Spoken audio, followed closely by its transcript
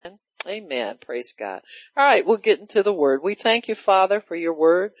Amen. Praise God. All right, we'll get into the word. We thank you, Father, for your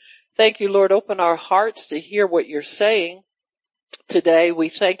word. Thank you, Lord. Open our hearts to hear what you're saying today. We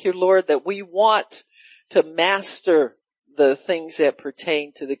thank you, Lord, that we want to master the things that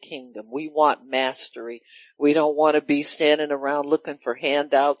pertain to the kingdom. We want mastery. We don't want to be standing around looking for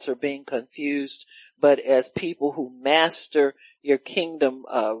handouts or being confused, but as people who master your kingdom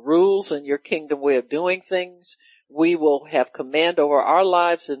rules and your kingdom way of doing things, we will have command over our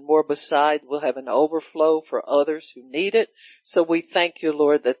lives and more beside. We'll have an overflow for others who need it. So we thank you,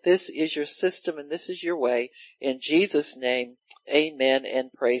 Lord, that this is your system and this is your way. In Jesus' name, amen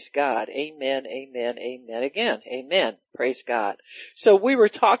and praise God. Amen, amen, amen. Again, amen. Praise God. So we were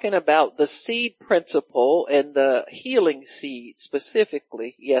talking about the seed principle and the healing seed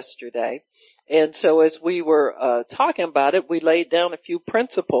specifically yesterday. And so as we were talking about it, we laid down a few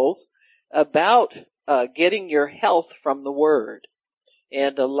principles about getting your health from the Word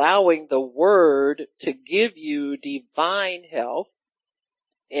and allowing the Word to give you divine health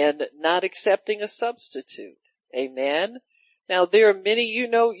and not accepting a substitute. Amen. Now there are many,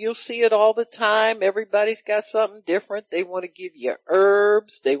 you'll see it all the time. Everybody's got something different. They want to give you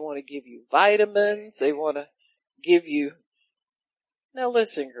herbs. They want to give you vitamins. They want to give you. Now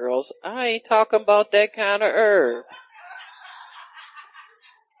listen, girls, I ain't talking about that kind of herb.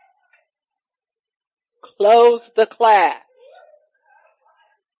 Close the class.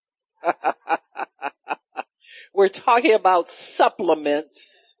 We're talking about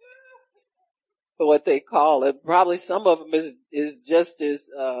supplements, what they call it. Probably some of them is just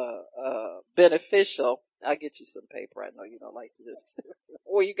as beneficial. I'll get you some paper. I know you don't like to just.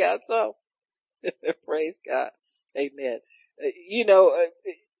 Well, you got some. Praise God. Amen.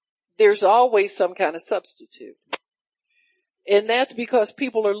 There's always some kind of substitute. And that's because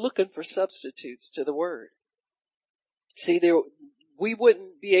people are looking for substitutes to the Word. See, we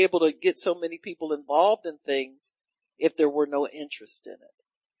wouldn't be able to get so many people involved in things if there were no interest in it.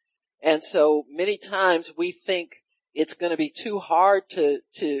 And so many times we think it's going to be too hard to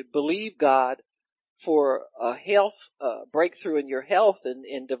believe God for a health, breakthrough in your health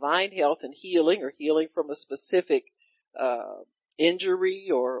and divine health and healing, or healing from a specific, injury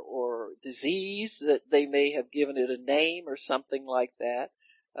or disease that they may have given it a name or something like that.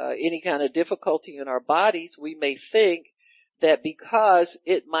 Any kind of difficulty in our bodies, we may think that because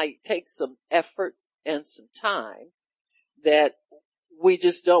it might take some effort and some time, that we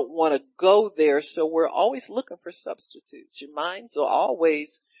just don't want to go there. So we're always looking for substitutes. Your minds will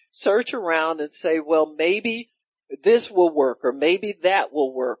always search around and say, well, maybe this will work, or maybe that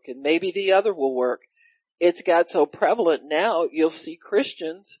will work, and maybe the other will work. It's got so prevalent now, you'll see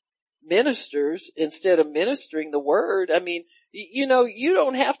Christians, ministers, instead of ministering the Word. I mean, you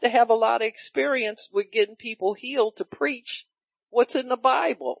don't have to have a lot of experience with getting people healed to preach what's in the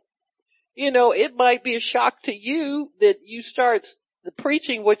Bible. It might be a shock to you that you start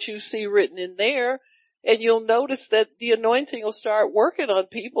preaching what you see written in there, and you'll notice that the anointing will start working on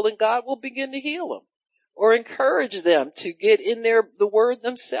people and God will begin to heal them or encourage them to get in the Word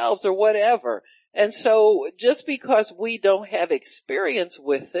themselves or whatever. And so just because we don't have experience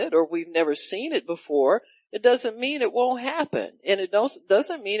with it or we've never seen it before, it doesn't mean it won't happen. And it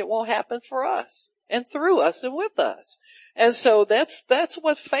doesn't mean it won't happen for us and through us and with us. And so that's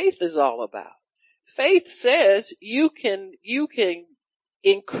what faith is all about. Faith says you can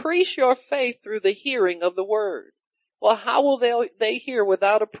increase your faith through the hearing of the Word. Well, how will they hear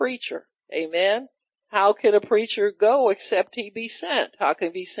without a preacher? Amen. How can a preacher go except he be sent? How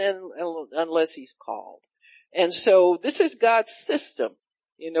can he be sent unless he's called? And so this is God's system.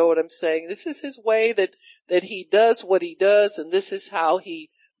 You know what I'm saying? This is his way that he does what he does, and this is how he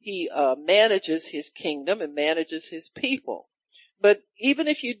manages his kingdom and manages his people. But even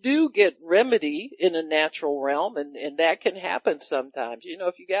if you do get remedy in a natural realm, and that can happen sometimes,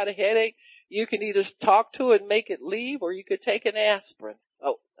 if you got a headache, you can either talk to it and make it leave, or you could take an aspirin.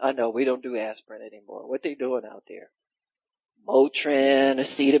 Oh, I know we don't do aspirin anymore. What they doing out there? Motrin,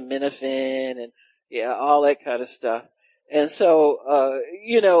 acetaminophen, and all that kind of stuff. And so,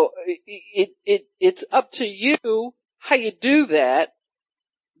 it's up to you how you do that,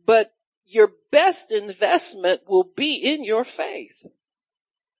 but your best investment will be in your faith.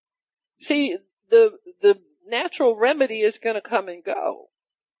 See, the natural remedy is going to come and go,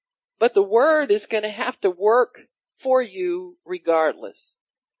 but the Word is going to have to work for you regardless.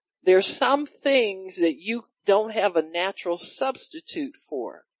 There's some things that you don't have a natural substitute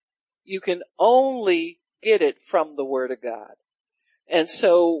for. You can only get it from the Word of God. And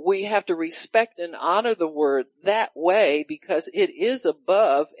so we have to respect and honor the Word that way, because it is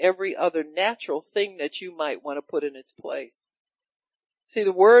above every other natural thing that you might want to put in its place. See,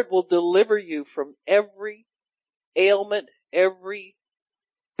 the word will deliver you from every ailment, every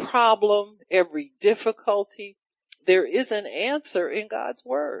problem, every difficulty. There is an answer in God's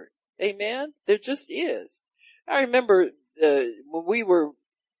word. Amen. There just is. I remember when we were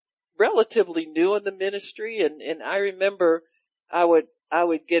relatively new in the ministry, and I remember I would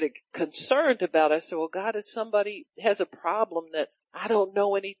get concerned about it. I said, well, God, if somebody has a problem that I don't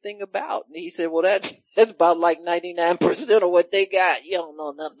know anything about, and he said, well, that's about like 99% of what they got. You don't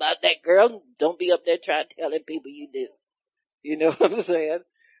know nothing about that, girl. Don't be up there trying to tell people you do. You know what I'm saying?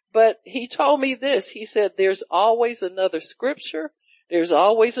 But he told me this. He said, there's always another scripture. There's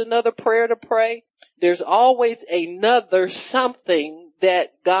always another prayer to pray. There's always another something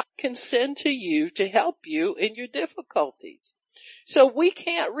that God can send to you to help you in your difficulties. So we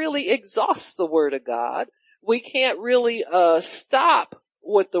can't really exhaust the word of God. We can't really stop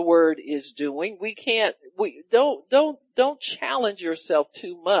what the word is doing. Don't challenge yourself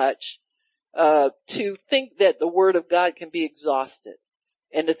too much to think that the word of God can be exhausted,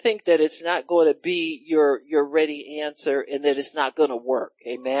 and to think that it's not going to be your ready answer, and that it's not going to work.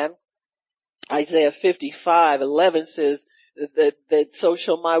 Amen. Isaiah 55:11 says that so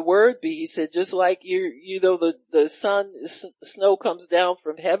shall my word be. He said, just like the snow comes down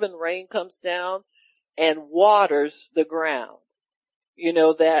from heaven, rain comes down and waters the ground. You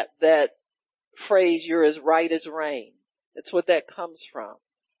know, that phrase, you're as right as rain. That's what that comes from.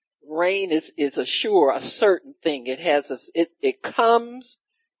 Rain is a certain thing. It comes,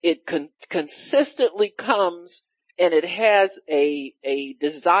 consistently comes, and it has a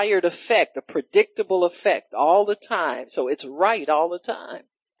desired effect, a predictable effect all the time. So it's right all the time.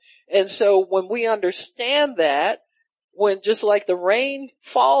 And so when we understand that, when just like the rain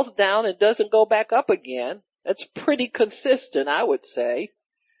falls down and doesn't go back up again, that's pretty consistent, I would say.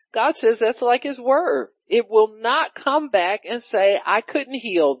 God says that's like his word. It will not come back and say, I couldn't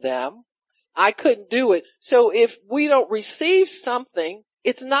heal them. I couldn't do it. So if we don't receive something,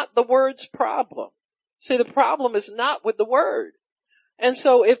 it's not the word's problem. See, the problem is not with the word. And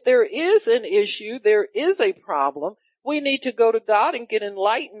so if there is an issue, there is a problem, we need to go to God and get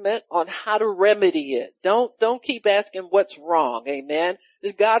enlightenment on how to remedy it. Don't keep asking what's wrong. Amen.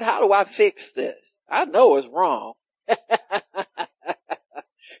 Just, God, how do I fix this? I know it's wrong.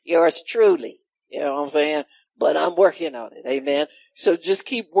 Yours truly. You know what I'm saying? But I'm working on it. Amen. So just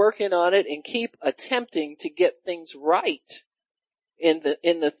keep working on it and keep attempting to get things right in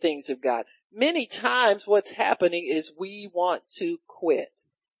the things of God. Many times what's happening is we want to quit.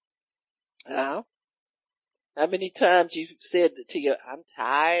 How many times you've said to you, I'm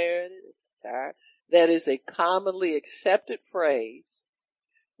tired. That is a commonly accepted phrase.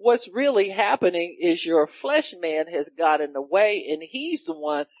 What's really happening is your flesh man has got in the way, and he's the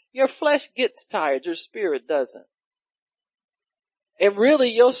one. Your flesh gets tired, your spirit doesn't. And really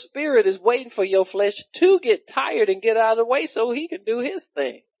your spirit is waiting for your flesh to get tired and get out of the way so he can do his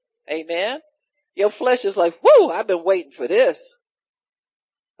thing. Amen. Your flesh is like, whoo, I've been waiting for this.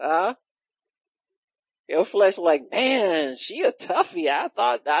 Your flesh like, man, she a toughie. I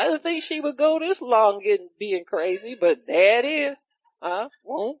didn't think she would go this long being crazy, but there it is.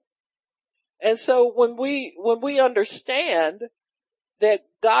 And so when we understand that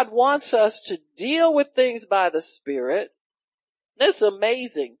God wants us to deal with things by the Spirit, that's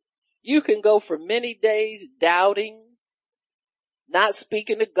amazing. You can go for many days doubting, not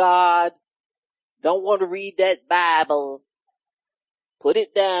speaking to God, don't want to read that Bible, put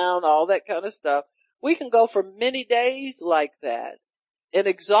it down, all that kind of stuff. We can go for many days like that and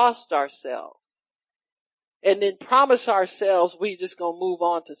exhaust ourselves. And then promise ourselves we just gonna move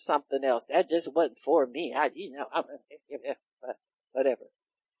on to something else. That just wasn't for me. Whatever.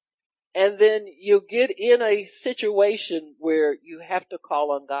 And then you get in a situation where you have to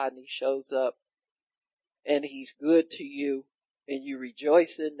call on God, and he shows up and he's good to you, and you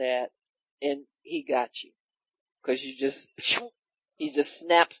rejoice in that, and he got you. Cause he just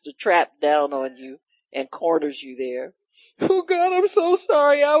snaps the trap down on you and corners you there. Oh God, I'm so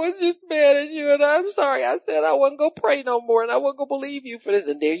sorry. I was just mad at you, and I'm sorry. I said I wasn't going to pray no more, and I wasn't going to believe you for this.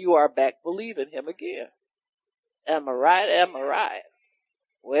 And there you are back believing him again. Am I right? Am I right?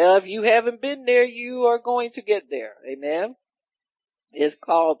 Well, if you haven't been there, you are going to get there. Amen. It's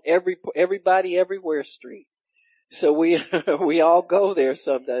called Everybody Everywhere Street. So we all go there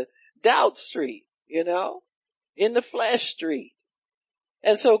someday. Doubt Street, in the flesh street.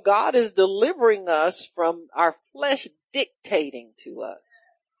 And so God is delivering us from our flesh dictating to us.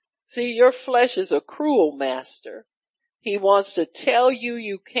 See, your flesh is a cruel master. He wants to tell you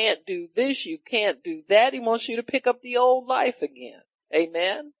you can't do this, you can't do that. He wants you to pick up the old life again.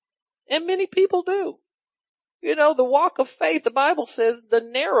 Amen? And many people do. You know, the walk of faith, the Bible says the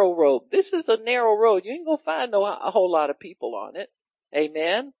narrow road. This is a narrow road. You ain't gonna find a whole lot of people on it.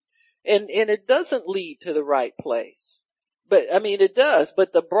 Amen. And it doesn't lead to the right place. But, I mean, it does,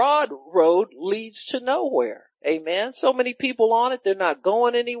 but the broad road leads to nowhere. Amen. So many people on it, they're not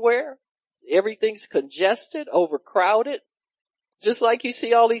going anywhere. Everything's congested, overcrowded. Just like you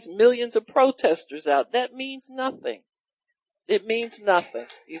see all these millions of protesters out. That means nothing. It means nothing.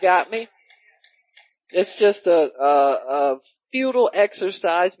 You got me? It's just a futile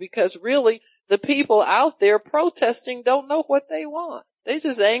exercise because really the people out there protesting don't know what they want. They're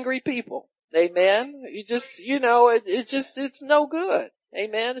just angry people. Amen. You just, it's no good.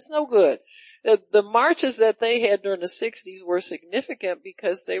 Amen. It's no good. The marches that they had during the 60s were significant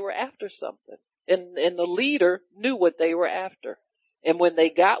because they were after something. And the leader knew what they were after. And when they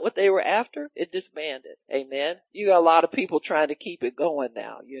got what they were after, it disbanded. Amen. You got a lot of people trying to keep it going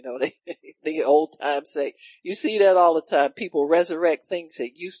now. You know, the old times say, you see that all the time. People resurrect things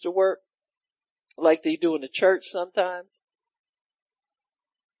that used to work like they do in the church sometimes.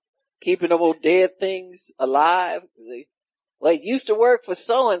 Keeping them old dead things alive. Like used to work for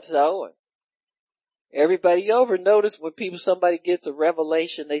so and so. Everybody over notice when somebody gets a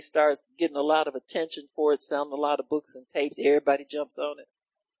revelation, they start getting a lot of attention for it, selling a lot of books and tapes. Everybody jumps on it.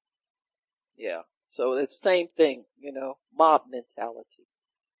 Yeah. So it's the same thing, mob mentality.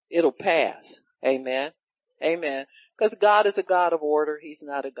 It'll pass. Amen. Amen. Because God is a God of order. He's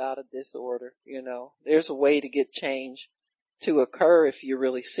not a God of disorder. There's a way to get change to occur if you're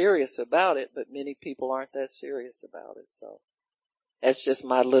really serious about it, but many people aren't that serious about it. So that's just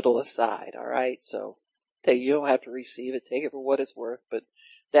my little aside. All right. So you don't have to receive it. Take it for what it's worth. But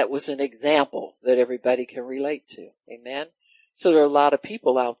that was an example that everybody can relate to. Amen. So there are a lot of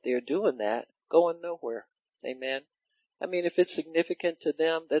people out there doing that, going nowhere. Amen. I mean, if it's significant to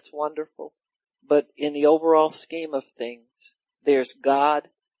them, that's wonderful. But in the overall scheme of things, there's God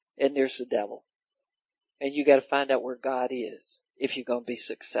and there's the devil. And you got to find out where God is if you're going to be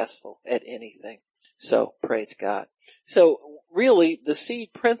successful at anything. So praise God. So really the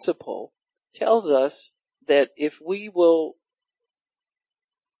seed principle tells us that if we will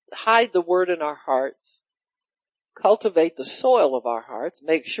hide the word in our hearts, cultivate the soil of our hearts,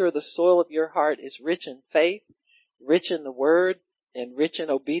 make sure the soil of your heart is rich in faith, rich in the word, and rich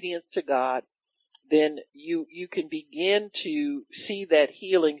in obedience to God, then you can begin to see that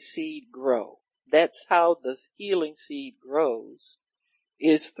healing seed grow. That's how the healing seed grows,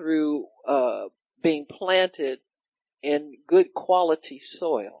 is through being planted in good quality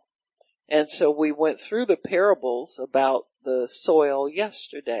soil. And so we went through the parables about the soil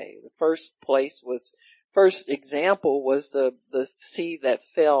yesterday. The first example was the seed that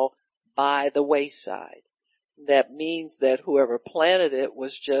fell by the wayside. That means that whoever planted it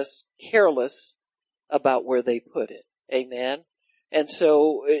was just careless about where they put it. Amen. And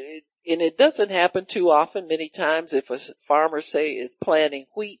so it doesn't happen too often. Many times if a farmer, say, is planting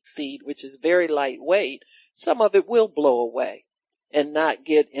wheat seed, which is very lightweight, some of it will blow away and not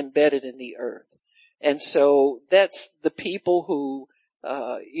get embedded in the earth. And so that's the people who,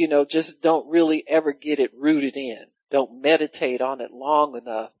 just don't really ever get it rooted in, don't meditate on it long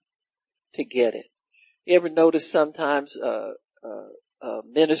enough to get it. You ever notice sometimes a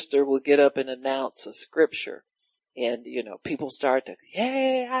minister will get up and announce a scripture and, people start to,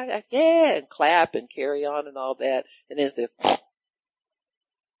 yeah, and clap and carry on and all that. And then they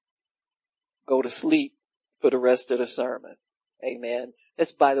go to sleep for the rest of the sermon. Amen.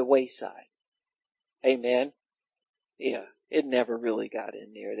 That's by the wayside. Amen. Yeah. It never really got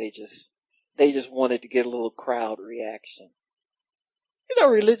in there. They just wanted to get a little crowd reaction.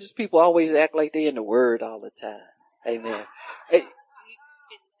 Religious people always act like they in the word all the time. Amen.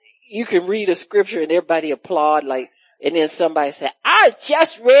 You can read a scripture and everybody applaud and then somebody say, I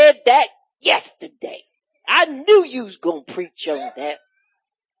just read that yesterday. I knew you was going to preach on that.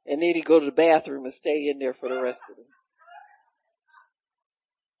 And then he go to the bathroom and stay in there for the rest of them.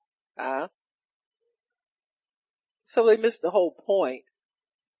 So they missed the whole point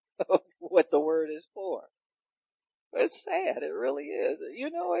of what the word is for. It's sad. It really is.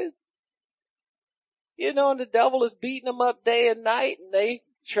 And the devil is beating them up day and night, and they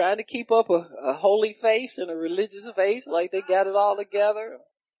trying to keep up a holy face and a religious face like they got it all together.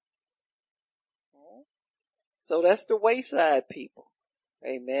 So that's the wayside people.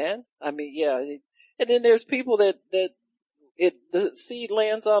 Amen. I mean, yeah. And then there's people that the seed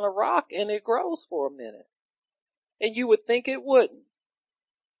lands on a rock and it grows for a minute. And you would think it wouldn't.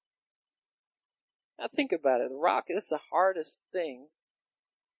 Now think about it. The rock is the hardest thing.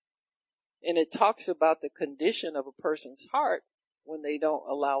 And it talks about the condition of a person's heart when they don't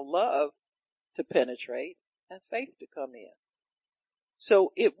allow love to penetrate. Have faith to come in.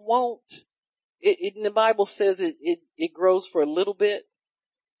 So it won't, the Bible says it grows for a little bit.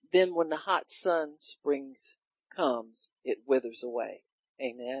 Then when the hot sun comes, it withers away.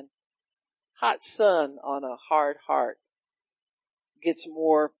 Amen. Hot sun on a hard heart gets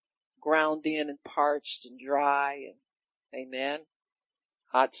more ground in and parched and dry, and amen.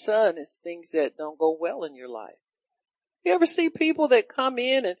 Hot sun is things that don't go well in your life. You ever see people that come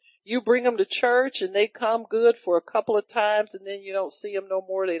in and you bring them to church and they come good for a couple of times and then you don't see them no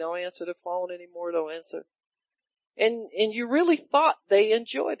more. They don't answer the phone anymore. Don't answer. And you really thought they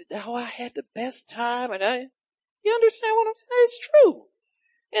enjoyed it. Oh, I had the best time. You understand what I'm saying? It's true.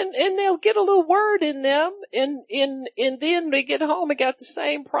 And they'll get a little word in them and then they get home and got the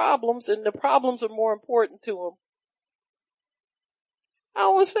same problems, and the problems are more important to them. I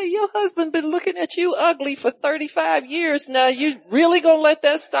want to say, your husband been looking at you ugly for 35 years now. You really gonna let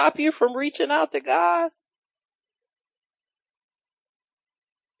that stop you from reaching out to God?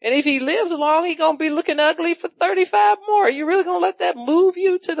 And if he lives long, he gonna be looking ugly for 35 more. You really gonna let that move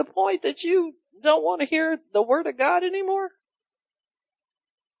you to the point that you don't want to hear the word of God anymore?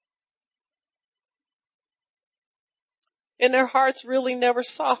 And their hearts really never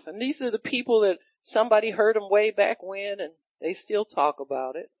soften. These are the people that somebody hurt them way back when, and they still talk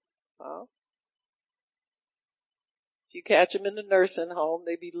about it. If you catch them in the nursing home,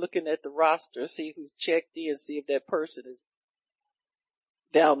 they be looking at the roster, see who's checked in, see if that person is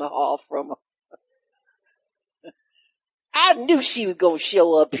down the hall from them. I knew she was going to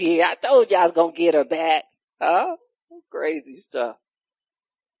show up here. I told you I was going to get her back. Crazy stuff.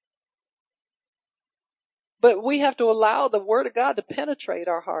 But we have to allow the word of God to penetrate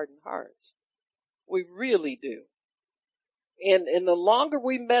our hardened hearts. We really do. And the longer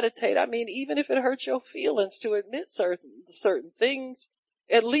we meditate, I mean, even if it hurts your feelings to admit certain things,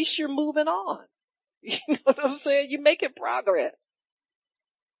 at least you're moving on. You know what I'm saying? You're making progress.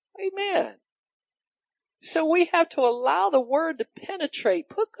 Amen. So we have to allow the word to penetrate,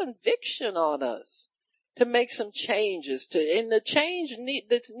 put conviction on us to make some changes and the change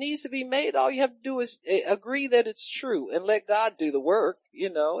that needs to be made, all you have to do is agree that it's true and let God do the work.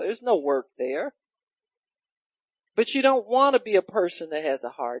 There's no work there. But you don't want to be a person that has a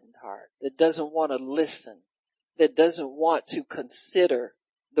hardened heart, that doesn't want to listen, that doesn't want to consider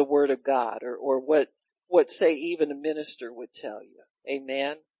the word of God or what say even a minister would tell you.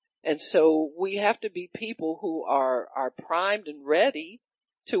 Amen. And so we have to be people who are primed and ready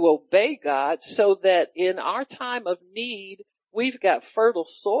to obey God so that in our time of need, we've got fertile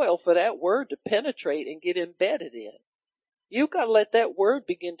soil for that word to penetrate and get embedded in. You've got to let that word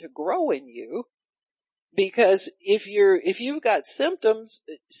begin to grow in you, because if you've got symptoms,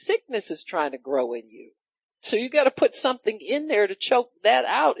 sickness is trying to grow in you. So you got to put something in there to choke that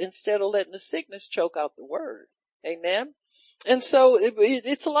out instead of letting the sickness choke out the word. Amen. And so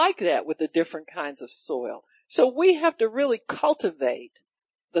it's like that with the different kinds of soil. So we have to really cultivate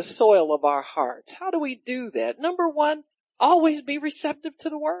the soil of our hearts. How do we do that? Number one, always be receptive to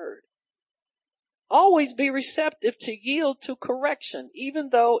the word. Always be receptive to yield to correction, even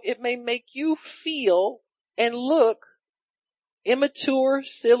though it may make you feel and look immature,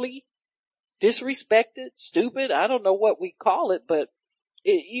 silly, disrespected, stupid. I don't know what we call it, but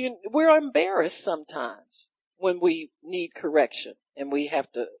we're embarrassed sometimes when we need correction and we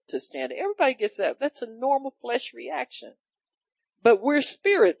have to stand. Everybody gets that. That's a normal flesh reaction. But we're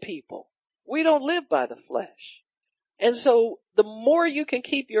spirit people. We don't live by the flesh. And so the more you can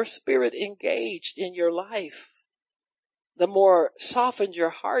keep your spirit engaged in your life, the more softened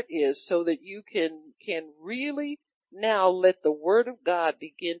your heart is, so that you can really now let the word of God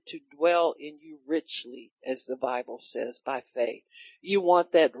begin to dwell in you richly, as the Bible says, by faith. You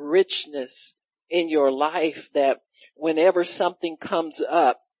want that richness in your life, that whenever something comes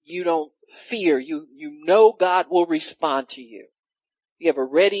up, you don't fear. You know God will respond to you. You have a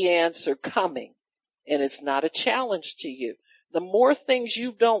ready answer coming, and it's not a challenge to you. The more things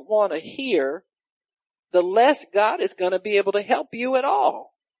you don't want to hear, the less God is going to be able to help you at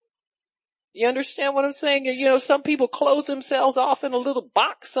all. You understand what I'm saying? Some people close themselves off in a little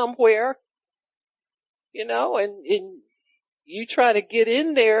box somewhere, and you try to get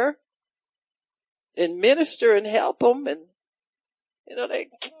in there and minister and help them, and they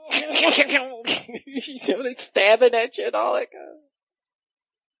they're stabbing at you and all that kind of.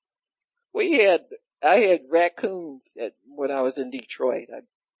 I had raccoons when I was in Detroit. I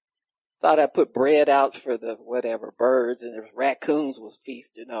thought I put bread out for the birds, and the raccoons was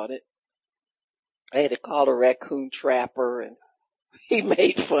feasting on it. I had to call a raccoon trapper, and he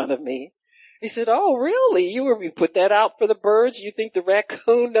made fun of me. He said, oh, really? You put that out for the birds? You think the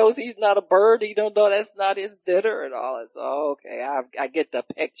raccoon knows he's not a bird? He don't know that's not his dinner and all this. Oh, okay. I get the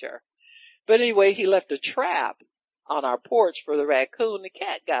picture. But anyway, he left a trap on our porch for the raccoon. The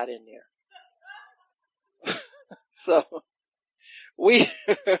cat got in there. So we,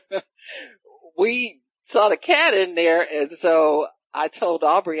 we saw the cat in there. And so I told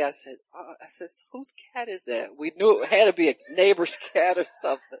Aubrey, I said, whose cat is that? We knew it had to be a neighbor's cat or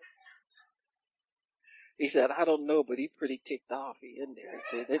something. He said, I don't know, but he pretty ticked off. He in there. He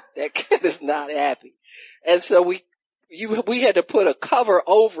said, that cat is not happy. And so we had to put a cover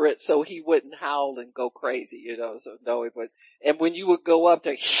over it so he wouldn't howl and go crazy, so no, and when you would go up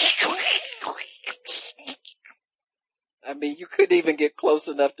there, I mean, you couldn't even get close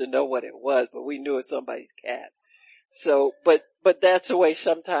enough to know what it was, but we knew it was somebody's cat. So, but that's the way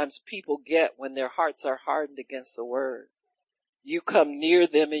sometimes people get when their hearts are hardened against the word. You come near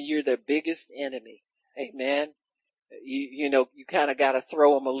them and you're their biggest enemy. Amen. You kind of got to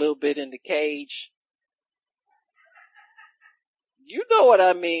throw them a little bit in the cage. You know what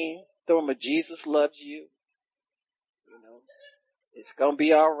I mean. Throw them a Jesus loves you. It's going to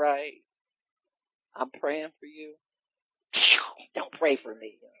be all right. I'm praying for you. Don't pray for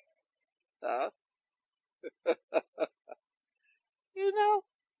me.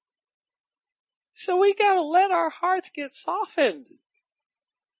 So we got to let our hearts get softened.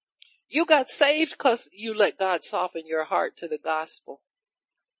 You got saved because you let God soften your heart to the gospel.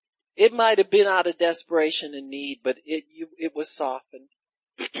 It might have been out of desperation and need, but it was softened.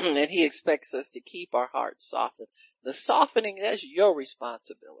 And he expects us to keep our hearts softened. The softening, that's your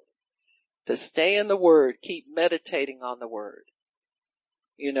responsibility. To stay in the word, keep meditating on the word.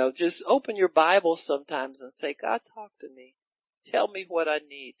 Just open your Bible sometimes and say, God, talk to me. Tell me what I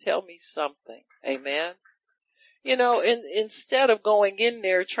need. Tell me something. Amen. Instead of going in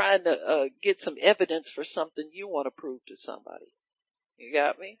there trying to get some evidence for something you want to prove to somebody. You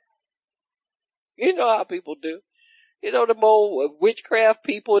got me? You know how people do. The old witchcraft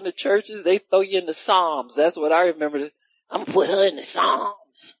people in the churches, they throw you in the Psalms. That's what I remember. I'm gonna put her in the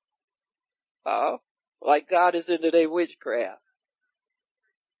Psalms. Like God is into their witchcraft.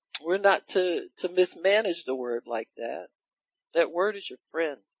 We're not to mismanage the word like that. That word is your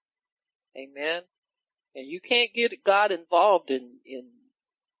friend. Amen. And you can't get God involved in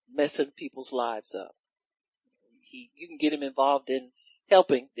messing people's lives up. You can get him involved in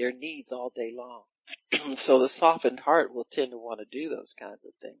helping their needs all day long. So the softened heart will tend to want to do those kinds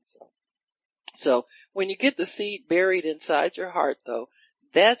of things. So when you get the seed buried inside your heart, though,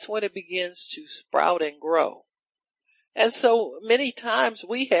 that's when it begins to sprout and grow. And so many times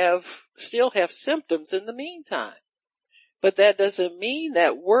we still have symptoms in the meantime. But that doesn't mean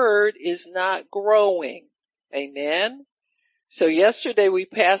that word is not growing. Amen. So yesterday we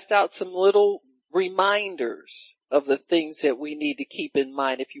passed out some little reminders of the things that we need to keep in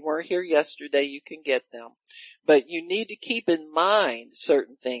mind. If you weren't here yesterday, you can get them. But you need to keep in mind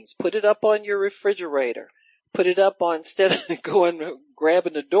certain things. Put it up on your refrigerator. Put it up on, instead of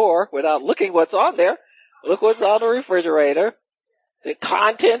grabbing the door without looking what's on there. Look what's on the refrigerator. The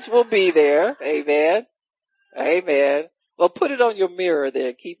contents will be there. Amen. Amen. Well, put it on your mirror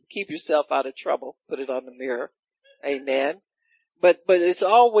then. Keep yourself out of trouble. Put it on the mirror. Amen. But it's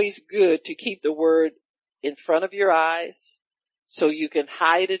always good to keep the word in front of your eyes so you can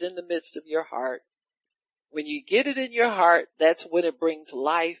hide it in the midst of your heart. When you get it in your heart, that's when it brings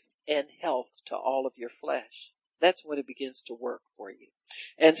life and health to all of your flesh. That's when it begins to work for you.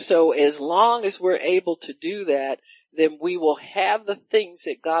 And so as long as we're able to do that, then we will have the things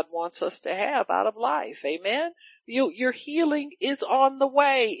that God wants us to have out of life. Amen. Your healing is on the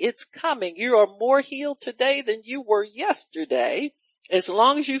way. It's coming. You are more healed today than you were yesterday, as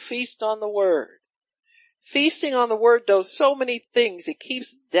long as you feast on the word. Feasting on the word does so many things. It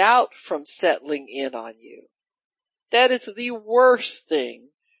keeps doubt from settling in on you. That is the worst thing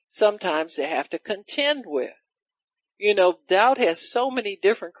sometimes to have to contend with. Doubt has so many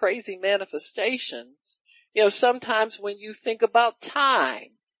different crazy manifestations. Sometimes when you think about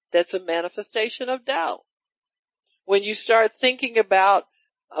time, that's a manifestation of doubt. When you start thinking about,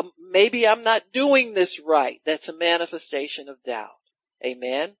 maybe I'm not doing this right, that's a manifestation of doubt.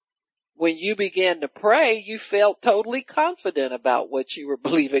 Amen. When you began to pray, you felt totally confident about what you were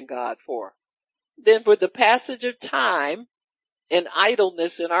believing God for. Then with the passage of time and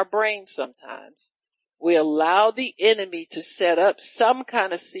idleness in our brains sometimes, we allow the enemy to set up some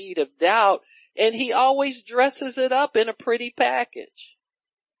kind of seed of doubt, and he always dresses it up in a pretty package.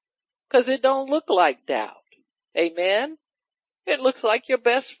 'Cause it don't look like doubt. Amen? It looks like your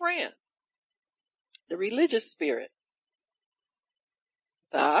best friend. The religious spirit.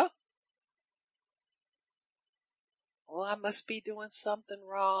 well, I must be doing something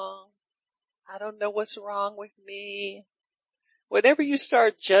wrong. I don't know what's wrong with me. Whenever you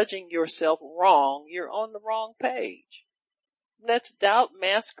start judging yourself wrong, you're on the wrong page. That's doubt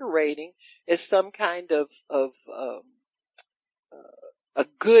masquerading as some kind of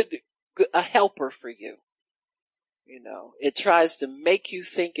a helper for you. You know, it tries to make you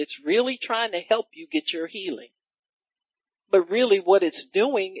think it's really trying to help you get your healing. But really what it's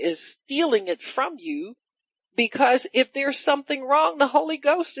doing is stealing it from you, because if there's something wrong, the Holy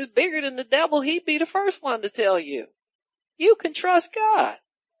Ghost is bigger than the devil. He'd be the first one to tell you. You can trust God.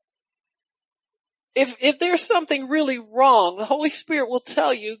 If there's something really wrong, the Holy Spirit will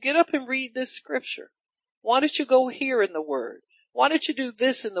tell you, get up and read this scripture. Why don't you go here in the Word? Why don't you do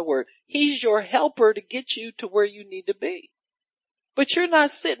this in the Word? He's your helper to get you to where you need to be. But you're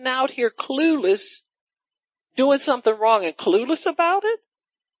not sitting out here clueless, doing something wrong and clueless about it.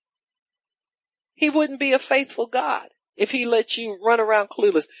 He wouldn't be a faithful God if he let you run around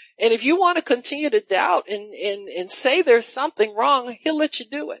clueless. And if you want to continue to doubt and say there's something wrong, he'll let you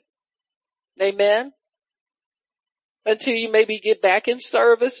do it. Amen. Until you maybe get back in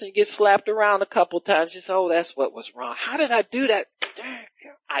service and get slapped around a couple times. You say, oh, that's what was wrong. How did I do that?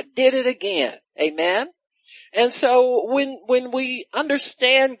 I did it again. Amen. And so when we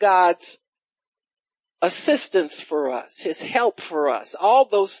understand God's assistance for us, his help for us, all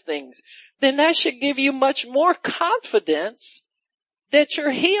those things, then that should give you much more confidence that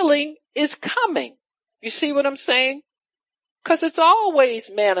your healing is coming. You see what I'm saying? Because it's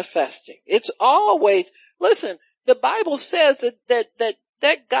always manifesting. It's always, listen, the Bible says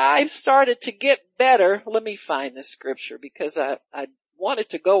that guy started to get better. Let me find the scripture because I wanted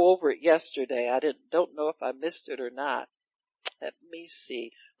to go over it yesterday. I don't know if I missed it or not. Let me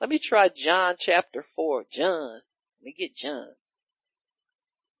see. Let me try John chapter 4. John. Let me get John.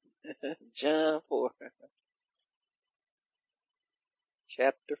 John 4.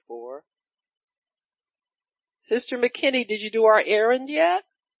 Chapter 4. Sister McKinney, did you do our errand yet?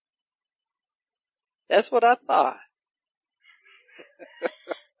 That's what I thought.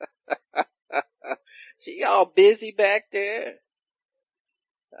 She all busy back there.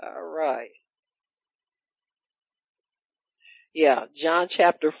 All right. Yeah, John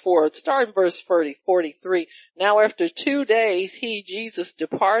chapter 4, starting verse 43. Now after 2 days, Jesus,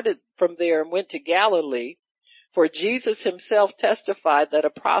 departed from there and went to Galilee. For Jesus himself testified that a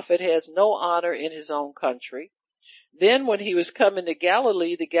prophet has no honor in his own country. Then when he was coming to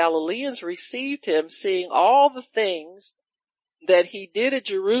Galilee, the Galileans received him, seeing all the things that he did at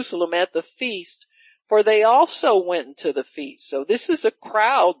Jerusalem at the feast, for they also went into the feast. So this is a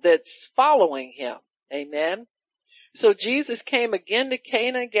crowd that's following him. Amen. So Jesus came again to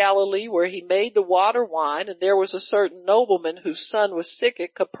Cana in Galilee, where he made the water wine, and there was a certain nobleman whose son was sick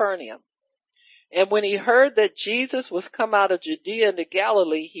at Capernaum. And when he heard that Jesus was come out of Judea into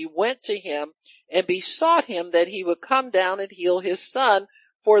Galilee, he went to him and besought him that he would come down and heal his son,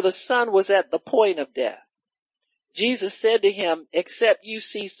 for the son was at the point of death. Jesus said to him, except you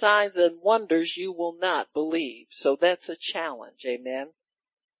see signs and wonders, you will not believe. So that's a challenge. Amen.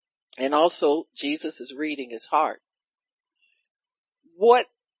 And also Jesus is reading his heart. What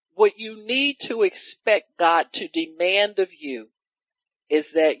you need to expect God to demand of you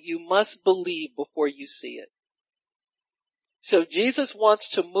is that you must believe before you see it. So Jesus wants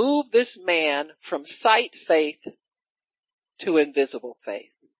to move this man from sight faith to invisible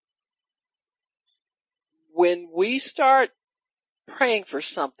faith. When we start praying for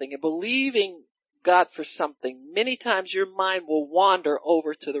something and believing God for something, many times your mind will wander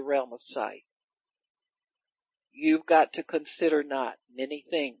over to the realm of sight. You've got to consider not many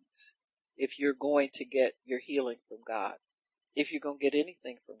things if you're going to get your healing from God, if you're going to get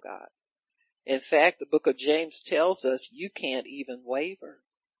anything from God. In fact, the book of James tells us you can't even waver.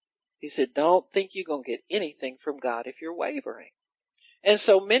 He said, don't think you're going to get anything from God if you're wavering. And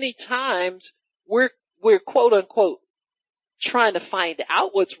so many times we're quote unquote trying to find out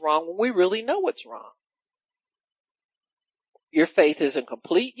what's wrong when we really know what's wrong. Your faith isn't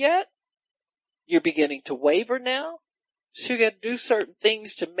complete yet. You're beginning to waver now. So you got to do certain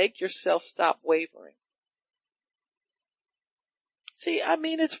things to make yourself stop wavering. See, I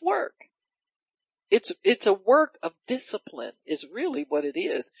mean, it's work. It's a work of discipline is really what it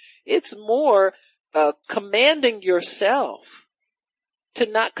is. It's more commanding yourself to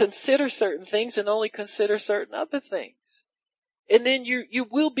not consider certain things and only consider certain other things. And then you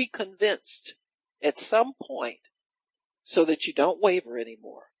will be convinced at some point so that you don't waver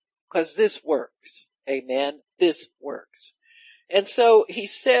anymore. Because this works. Amen. This works. And so he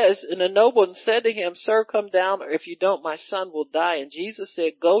says, and the nobleman said to him, sir, come down, or if you don't, my son will die. And Jesus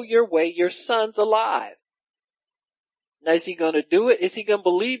said, go your way, your son's alive. Now, is he going to do it? Is he going to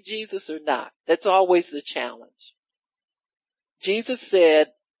believe Jesus or not? That's always the challenge. Jesus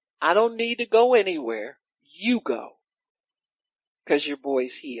said, I don't need to go anywhere. You go. Because your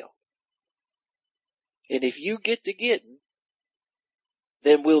boy's healed. And if you get to getting,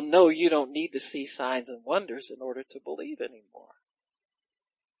 then we'll know you don't need to see signs and wonders in order to believe anymore.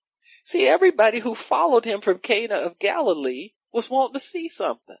 See, everybody who followed him from Cana of Galilee was wanting to see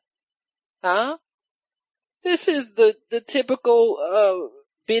something. Huh? This is the typical,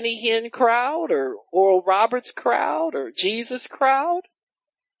 Benny Hinn crowd or Oral Roberts crowd or Jesus crowd.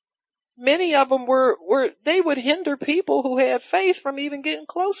 Many of them they would hinder people who had faith from even getting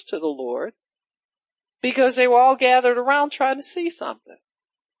close to the Lord because they were all gathered around trying to see something.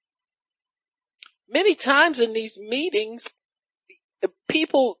 Many times in these meetings,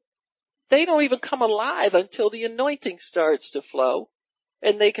 people, they don't even come alive until the anointing starts to flow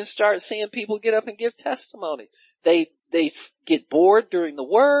and they can start seeing people get up and give testimony. They get bored during the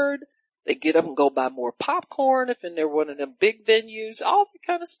word. They get up and go buy more popcorn if they're one of them big venues, all that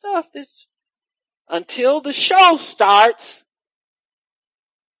kind of stuff. Until the show starts,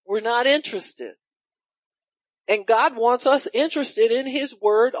 we're not interested. And God wants us interested in his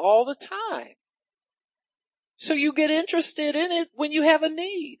word all the time. So you get interested in it when you have a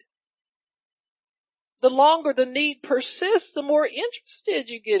need. The longer the need persists, the more interested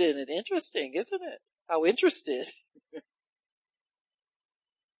you get in it. Interesting, isn't it? How interested.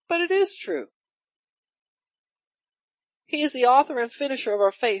 But it is true. He is the author and finisher of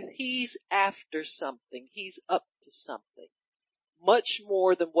our faith. He's after something. He's up to something. Much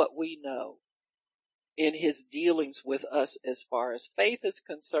more than what we know in his dealings with us as far as faith is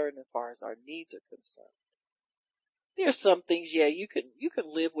concerned, as far as our needs are concerned. There are some things, yeah, you can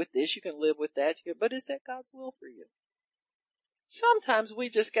live with this, you can live with that, but is that God's will for you? Sometimes we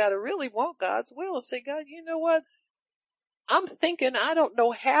just gotta really want God's will and say, God, you know what? I'm thinking I don't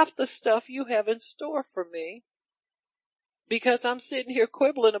know half the stuff you have in store for me because I'm sitting here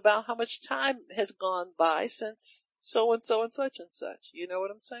quibbling about how much time has gone by since so and so and such and such. You know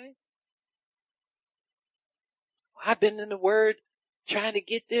what I'm saying? I've been in the Word trying to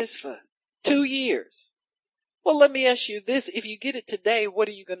get this for 2 years. Well, let me ask you this. If you get it today, what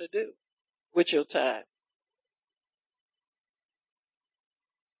are you going to do with your time?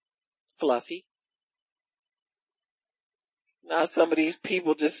 Fluffy. Now some of these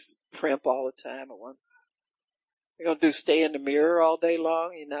people just primp all the time at one. You're going to do stay in the mirror all day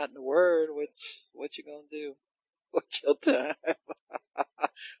long. You're not in the Word. What you going to do with your time?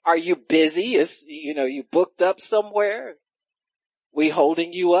 Are you busy? You booked up somewhere? We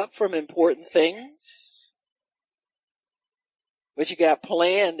holding you up from important things? But you got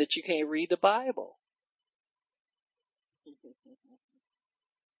planned that you can't read the Bible.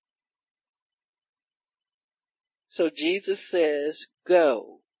 So Jesus says,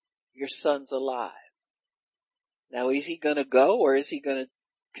 go, your son's alive. Now is he going to go or is he going to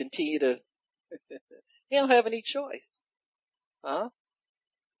continue to, he don't have any choice. Huh?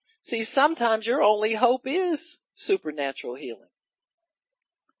 See, sometimes your only hope is supernatural healing.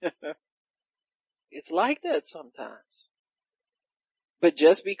 It's like that sometimes. But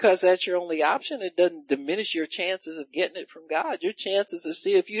just because that's your only option, it doesn't diminish your chances of getting it from God. Your chances of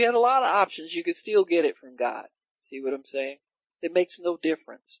if you had a lot of options, you could still get it from God. See what I'm saying? It makes no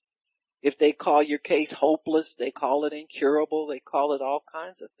difference. If they call your case hopeless, they call it incurable, they call it all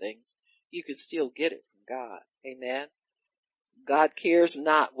kinds of things, you can still get it from God. Amen? God cares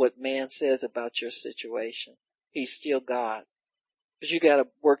not what man says about your situation. He's still God. Because you gotta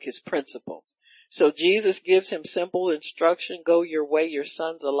work his principles. So Jesus gives him simple instruction, go your way, your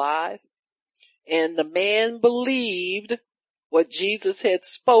son's alive. And the man believed what Jesus had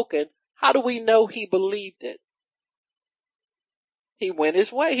spoken. How do we know he believed it? He went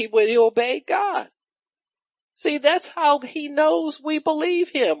his way. He obeyed God. See, that's how he knows we believe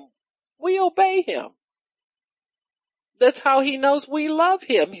him. We obey him. That's how he knows we love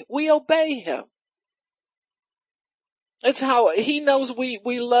him. We obey him. That's how he knows we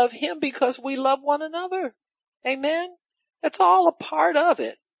love him because we love one another. Amen? That's all a part of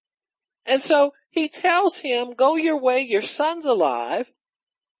it. And so he tells him, go your way, your son's alive.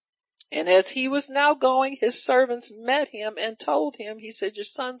 And as he was now going, his servants met him and told him, he said, your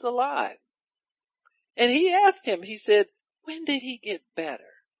son's alive. And he asked him, he said, when did he get better?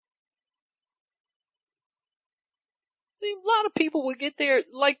 See, a lot of people would get there,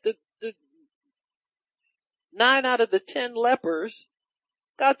 like the 9 out of the 10 lepers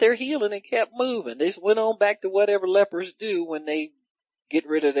got their healing and kept moving. They just went on back to whatever lepers do when they get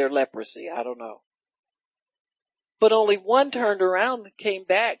rid of their leprosy. I don't know. But only one turned around and came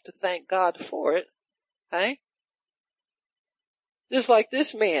back to thank God for it. Hey? Just like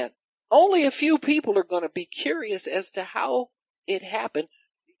this man. Only a few people are going to be curious as to how it happened.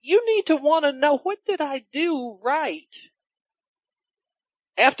 You need to want to know, what did I do right?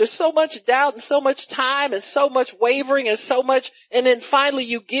 After so much doubt and so much time and so much wavering and then finally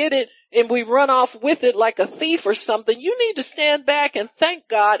you get it and we run off with it like a thief or something. You need to stand back and thank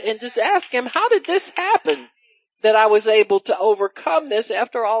God and just ask him, how did this happen that I was able to overcome this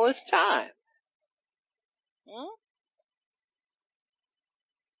after all this time?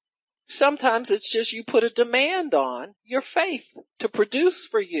 Sometimes it's just you put a demand on your faith to produce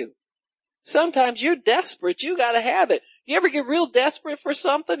for you. Sometimes you're desperate. You gotta have it. You ever get real desperate for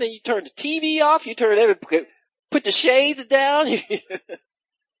something and you turn the TV off, put the shades down,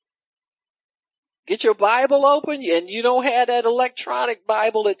 get your Bible open, and you don't have that electronic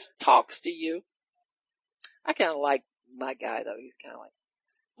Bible that talks to you. I kinda like my guy though. He's kinda like,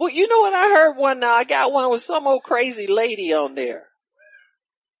 well, you know what I heard one now? I got one with some old crazy lady on there.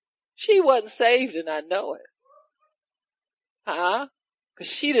 She wasn't saved and I know it. Huh? Cause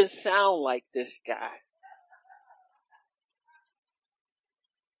she didn't sound like this guy.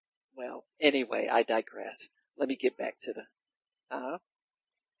 Well, anyway, I digress. Let me get back to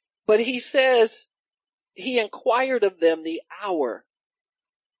but he says, he inquired of them the hour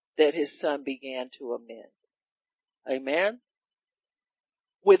that his son began to amend. Amen.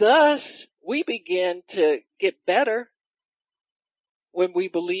 With us, we begin to get better when we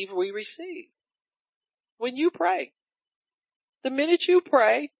believe we receive. When you pray. The minute you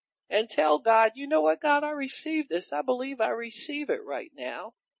pray and tell God, you know what, God, I received this. I believe I receive it right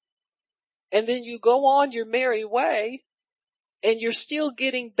now. And then you go on your merry way and you're still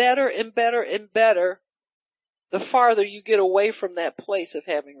getting better and better and better the farther you get away from that place of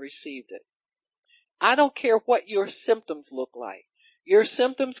having received it. I don't care what your symptoms look like. Your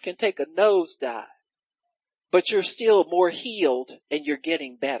symptoms can take a nosedive, but you're still more healed and you're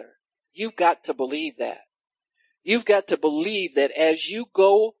getting better. You've got to believe that. You've got to believe that as you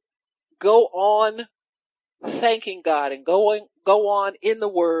go on thanking God and go on in the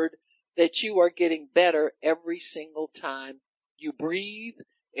Word, that you are getting better every single time you breathe,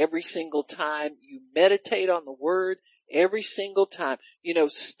 every single time you meditate on the Word, every single time.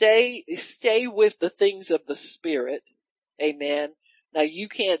 Stay with the things of the Spirit. Amen. Now you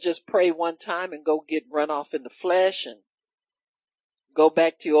can't just pray one time and go run off in the flesh and go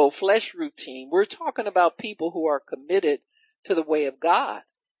back to your old flesh routine. We're talking about people who are committed to the way of God.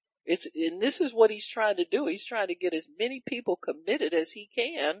 And this is what he's trying to do. He's trying to get as many people committed as he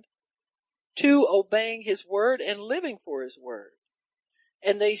can to obeying his word and living for his word.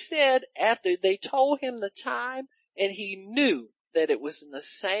 And they said, after they told him the time, and he knew that it was in the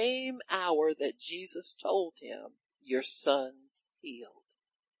same hour that Jesus told him, your son's healed.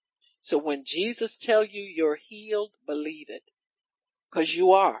 So when Jesus tell you you're healed, believe it. 'Cause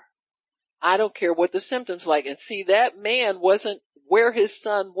you are. I don't care what the symptoms like. And see, that man wasn't where his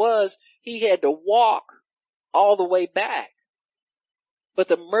son was. He had to walk all the way back. But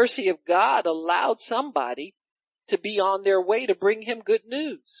the mercy of God allowed somebody to be on their way to bring him good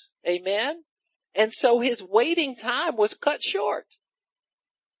news. Amen. And so his waiting time was cut short.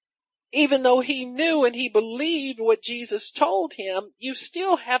 Even though he knew and he believed what Jesus told him, you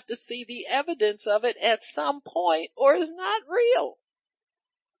still have to see the evidence of it at some point or it's not real.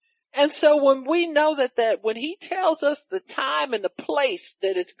 And so when we know that when he tells us the time and the place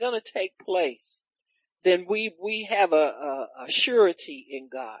that it's going to take place, then we have a surety in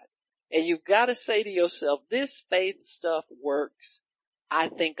God. And you've got to say to yourself, this faith stuff works. I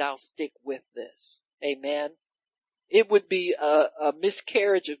think I'll stick with this. Amen. It would be a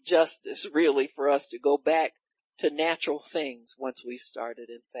miscarriage of justice, really, for us to go back to natural things once we've started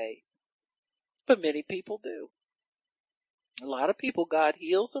in faith. But many people do. A lot of people, God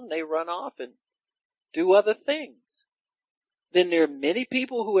heals them, they run off and do other things. Then there are many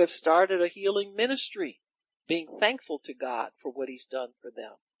people who have started a healing ministry, being thankful to God for what he's done for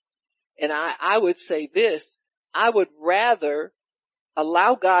them. And I would say this, I would rather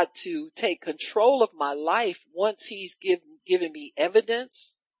allow God to take control of my life once he's given me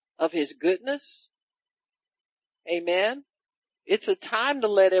evidence of his goodness. Amen. It's a time to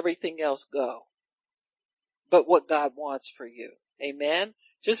let everything else go. But what God wants for you. Amen.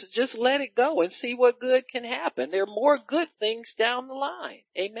 Just let it go and see what good can happen. There are more good things down the line.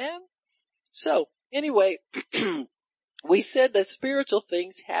 Amen. So anyway, we said that spiritual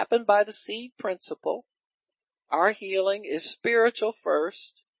things happen by the seed principle. Our healing is spiritual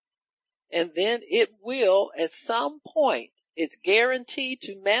first, and then it will at some point, it's guaranteed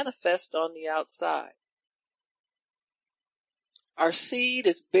to manifest on the outside. Our seed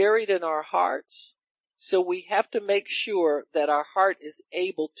is buried in our hearts. So we have to make sure that our heart is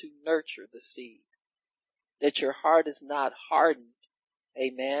able to nurture the seed, that your heart is not hardened,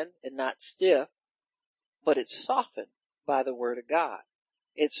 amen, and not stiff, but it's softened by the word of God.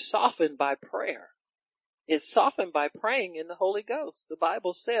 It's softened by prayer. It's softened by praying in the Holy Ghost. The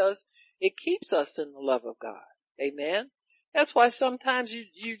Bible says it keeps us in the love of God. Amen. That's why sometimes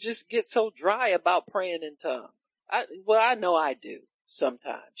you just get so dry about praying in tongues. I know I do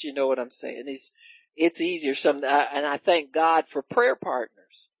sometimes. You know what I'm saying? It's easier and I thank God for prayer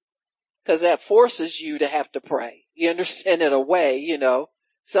partners, because that forces you to have to pray. You understand, in a way,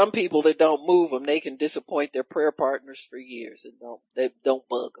 some people that don't move them, they can disappoint their prayer partners for years and don't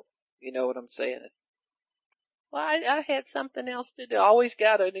bug them. You know what I'm saying? Well, I had something else to do. I always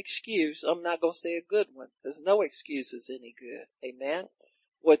got an excuse. I'm not going to say a good one, because no excuse is any good. Amen.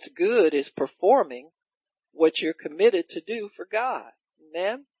 What's good is performing what you're committed to do for God.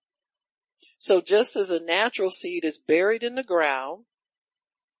 Amen. So just as a natural seed is buried in the ground,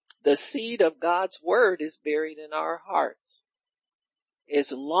 the seed of God's word is buried in our hearts.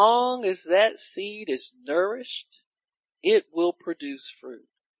 As long as that seed is nourished, it will produce fruit.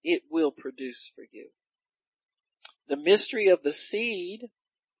 It will produce for you. The mystery of the seed,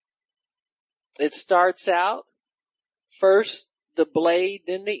 it starts out first the blade,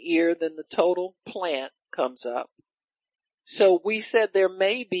 then the ear, then the total plant comes up. So we said there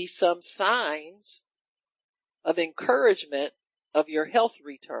may be some signs of encouragement of your health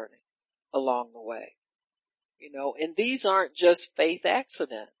returning along the way. And these aren't just faith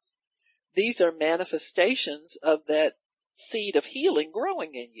accidents. These are manifestations of that seed of healing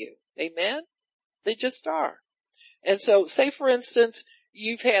growing in you. Amen? They just are. And so, say for instance,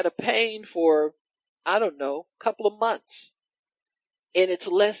 you've had a pain for, I don't know, a couple of months, and it's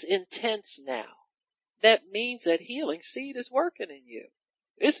less intense now. That means that healing seed is working in you.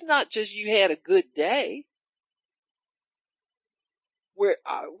 It's not just you had a good day. We're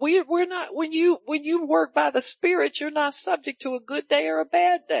not, when you work by the Spirit, you're not subject to a good day or a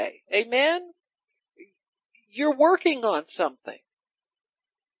bad day. Amen? You're working on something.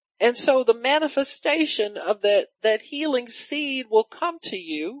 And so the manifestation of that healing seed will come to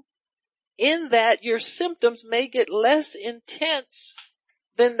you, in that your symptoms may get less intense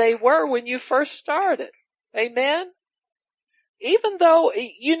than they were when you first started. Amen? Even though,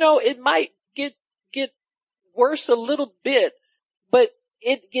 it might get worse a little bit, but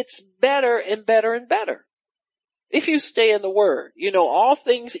it gets better and better and better. If you stay in the word, all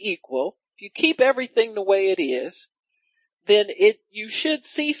things equal, if you keep everything the way it is, then you should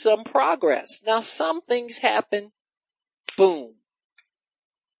see some progress. Now, some things happen, boom.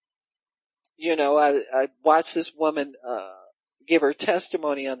 I watched this woman, give her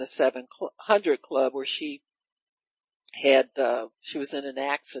testimony on the 700 Club, where she was in an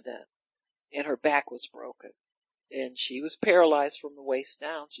accident and her back was broken and she was paralyzed from the waist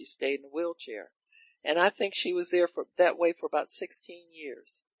down. She stayed in a wheelchair, and I think she was there that way for about 16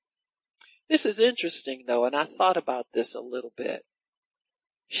 years. This is interesting though, and I thought about this a little bit.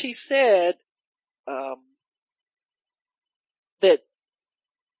 She said, that,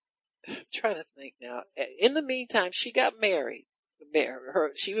 I'm trying to think now, in the meantime, she got married.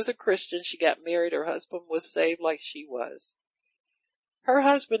 She was a Christian. She got married. Her husband was saved like she was. Her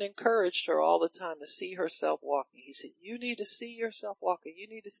husband encouraged her all the time to see herself walking. He said, you need to see yourself walking. You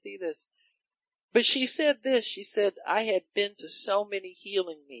need to see this. But she said this, she said, I had been to so many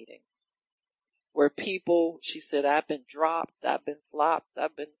healing meetings where people, she said, I've been dropped, I've been flopped,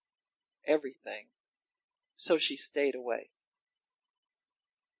 I've been everything. So she stayed away.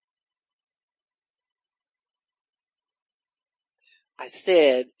 I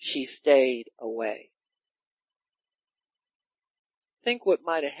said she stayed away. Think what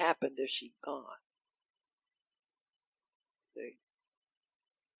might have happened if she'd gone. See?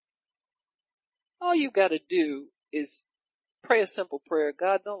 All you got to do is pray a simple prayer.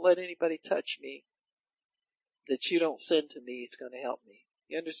 God, don't let anybody touch me that you don't send to me. It's going to help me.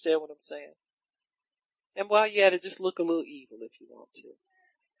 You understand what I'm saying? And while you at it, just look a little evil if you want to.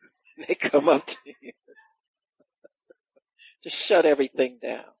 They come up to you. Just shut everything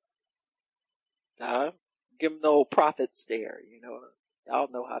down. Give them the old prophet stare, Y'all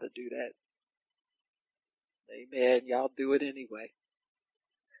know how to do that. Amen. Y'all do it anyway.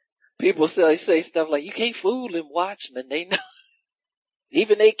 People say stuff like, you can't fool them Watchmen. They know.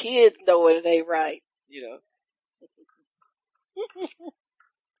 Even their kids know it ain't right,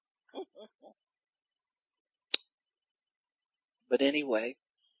 But anyway,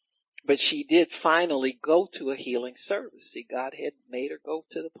 she did finally go to a healing service. See, God had made her go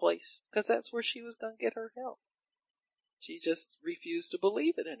to the place because that's where she was going to get her help. She just refused to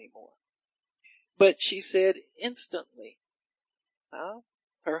believe it anymore. but she said instantly.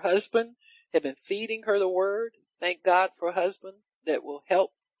 Her husband had been feeding her the word. Thank God for a husband that will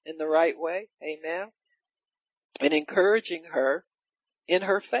help in the right way. Amen. And encouraging her in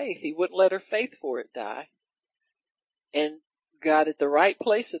her faith. He wouldn't let her faith for it die. And got at the right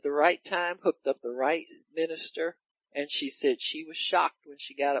place at the right time, hooked up the right minister. And she said she was shocked when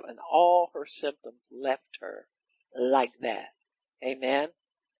she got up and all her symptoms left her like that. Amen.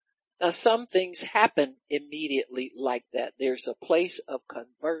 Now some things happen immediately like that. There's a place of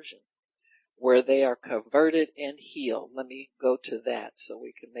conversion where they are converted and healed. Let me go to that so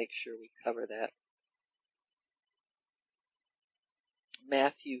we can make sure we cover that.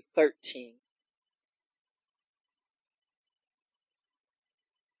 Matthew 13.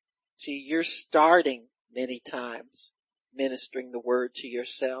 See, you're starting many times ministering the word to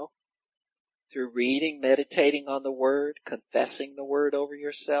yourself through reading, meditating on the word, confessing the word over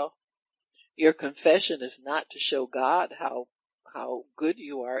yourself. Your confession is not to show God how good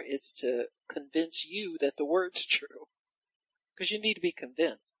you are. It's to convince you that the word's true. Because you need to be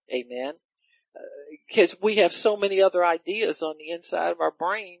convinced. Amen. Because we have so many other ideas on the inside of our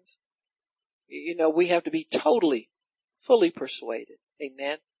brains. We have to be totally, fully persuaded.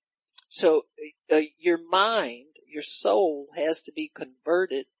 Amen. So your mind, your soul has to be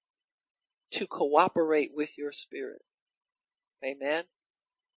converted to cooperate with your spirit. Amen.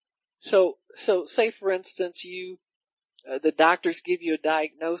 So say for instance the doctors give you a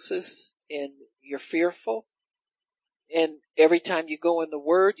diagnosis and you're fearful, and every time you go in the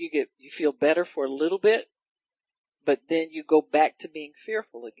word you feel better for a little bit, but then you go back to being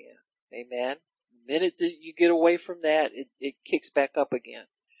fearful again. Amen. The minute that you get away from that, it kicks back up again.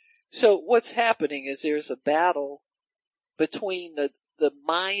 So what's happening is there's a battle between the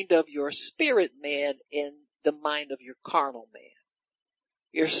mind of your spirit man and the mind of your carnal man.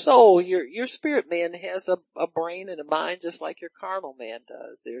 Your soul, your spirit man has a brain and a mind just like your carnal man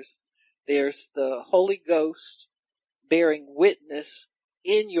does. There's the Holy Ghost bearing witness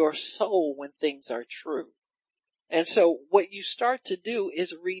in your soul when things are true. And so what you start to do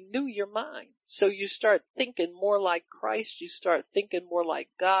is renew your mind. So you start thinking more like Christ. You start thinking more like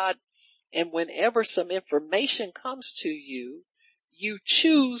God. And whenever some information comes to you, you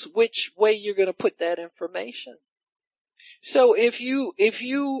choose which way you're going to put that information. So if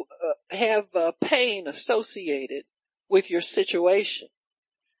you have pain associated with your situation,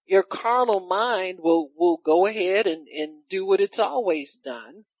 your carnal mind will go ahead and do what it's always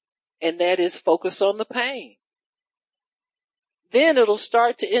done, and that is focus on the pain. Then it'll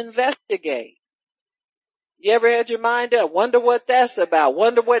start to investigate. You ever had your mind up? Wonder what that's about.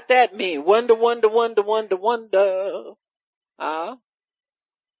 Wonder what that means. Wonder.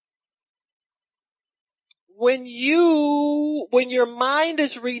 When your mind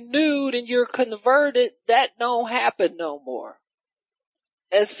is renewed and you're converted, that don't happen no more.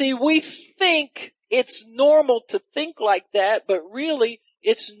 And see, we think it's normal to think like that, but really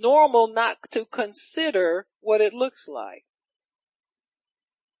it's normal not to consider what it looks like.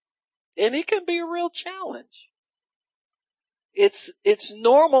 And it can be a real challenge. It's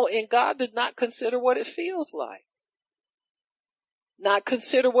normal, and God did not consider what it feels like. Not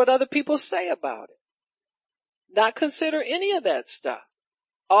consider what other people say about it. Not consider any of that stuff.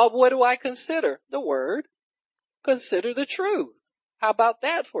 What do I consider? The word. Consider the truth. How about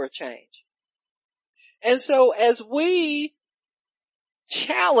that for a change? And so as we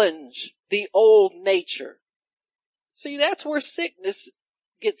challenge the old nature, see, that's where sickness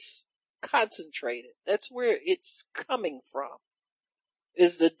gets concentrated. That's where it's coming from,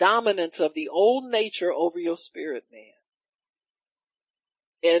 is the dominance of the old nature over your spirit man.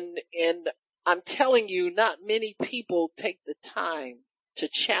 And I'm telling you, not many people take the time to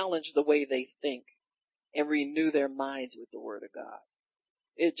challenge the way they think and renew their minds with the word of God.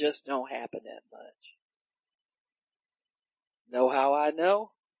 It just don't happen that much. Know how I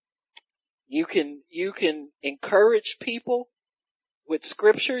know? You can encourage people with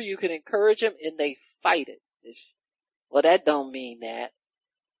scripture. You can encourage them and they fight it. Well, that don't mean that.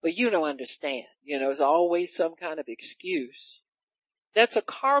 But you don't understand. There's always some kind of excuse. That's a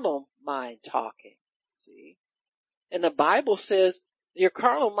carnal mind talking. See? And the Bible says your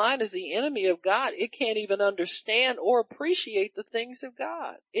carnal mind is the enemy of God. It can't even understand or appreciate the things of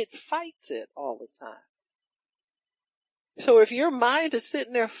God. It fights it all the time. So if your mind is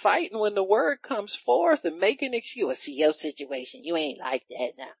sitting there fighting when the word comes forth and making excuses, see your situation, you ain't like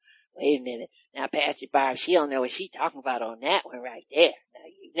that now. Wait a minute. Now Pastor Barb, she don't know what she talking about on that one right there. Now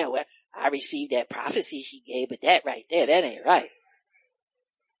you know what? I received that prophecy she gave, but that right there, that ain't right.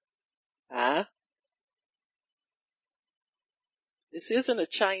 This isn't a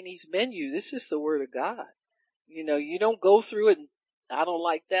Chinese menu. This is the Word of God. You know, you don't go through it and I don't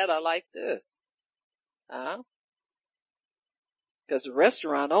like that. I like this. Because the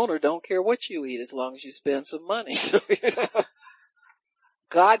restaurant owner don't care what you eat as long as you spend some money. So,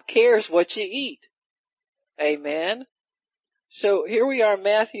 God cares what you eat. Amen. So here we are,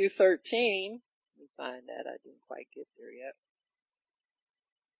 Matthew 13. Let me find that. I didn't quite get there yet.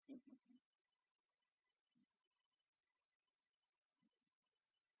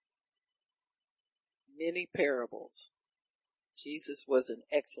 Many parables. Jesus was an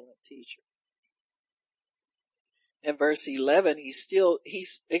excellent teacher. In verse 11,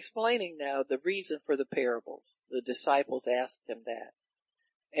 he's explaining now the reason for the parables. The disciples asked him that.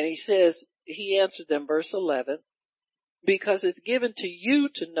 And he answered them, verse 11, because it's given to you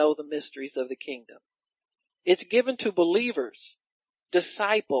to know the mysteries of the kingdom. It's given to believers,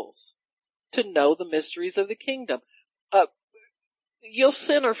 disciples, to know the mysteries of the kingdom. Your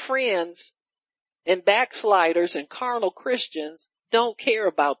sinner friends and backsliders and carnal Christians don't care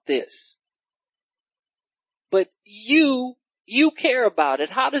about this. But you care about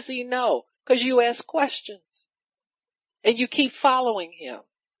it. How does he know? Because you ask questions. And you keep following him.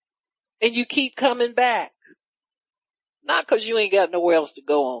 And you keep coming back. Not because you ain't got nowhere else to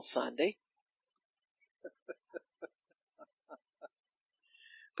go on Sunday.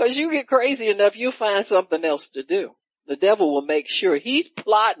 Because you get crazy enough, you'll find something else to do. The devil will make sure he's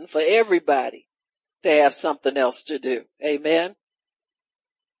plotting for everybody to have something else to do. Amen.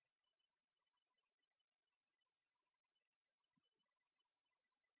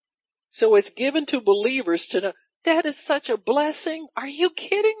 So it's given to believers to know. That is such a blessing. Are you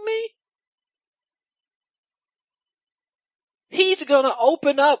kidding me? He's going to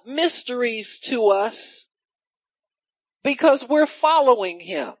open up mysteries to us because we're following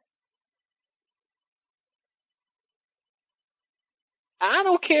him. I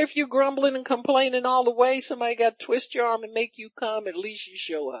don't care if you're grumbling and complaining all the way. Somebody got to twist your arm and make you come. At least you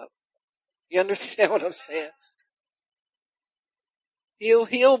show up. You understand what I'm saying?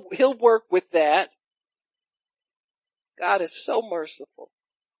 He'll work with that. God is so merciful.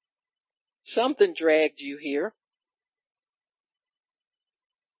 Something dragged you here.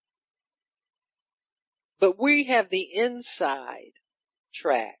 But we have the inside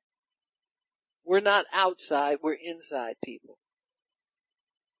track. We're not outside, we're inside people.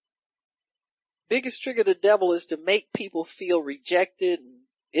 Biggest trick of the devil is to make people feel rejected and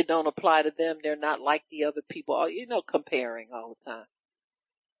it don't apply to them. They're not like the other people. Comparing all the time.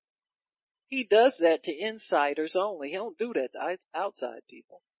 He does that to insiders only. He don't do that to outside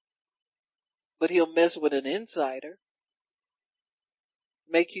people. But he'll mess with an insider.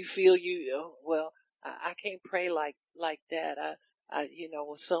 Make you feel I can't pray like that.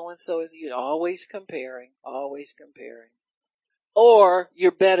 So-and-so is, always comparing. Or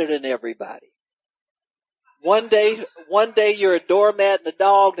you're better than everybody. One day you're a doormat and a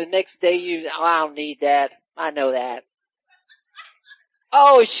dog. The next day I don't need that. I know that.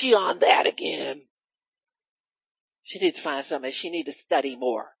 Oh, is she on that again? She needs to find something. She needs to study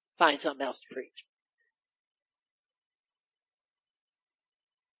more. Find something else to preach.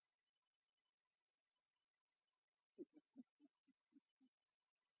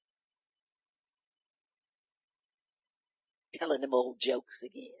 Telling them old jokes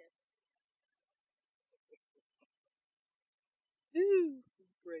again. Ooh,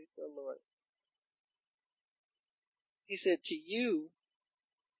 praise the Lord. He said to you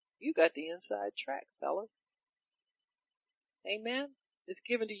got the inside track, fellas. Amen. It's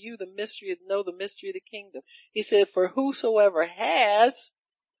given to you to know the mystery of the kingdom. He said, for whosoever has,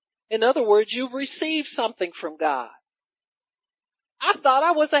 in other words, you've received something from God. I thought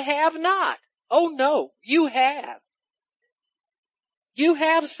I was a have-not. Oh no, you have. You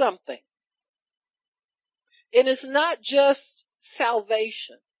have something. And it's not just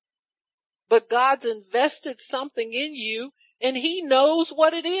salvation, but God's invested something in you and he knows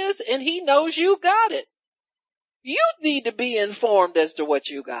what it is and he knows you got it. You need to be informed as to what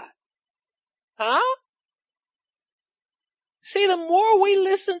you got. Huh? See, the more we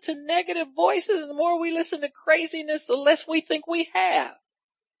listen to negative voices, the more we listen to craziness, the less we think we have.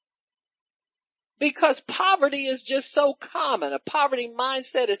 Because poverty is just so common. A poverty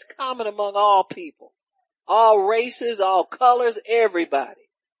mindset is common among all people. All races, all colors, everybody.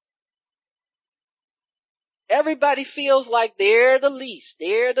 Everybody feels like they're the least.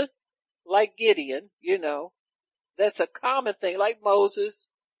 Like Gideon, That's a common thing, like Moses.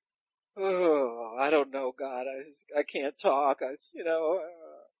 Oh, I don't know, God. I can't talk.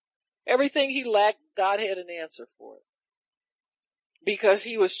 Everything he lacked, God had an answer for it. Because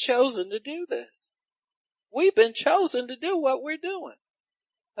he was chosen to do this. We've been chosen to do what we're doing.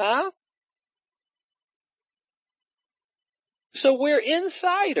 Huh? So we're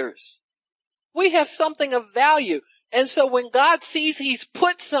insiders. We have something of value. And so when God sees He's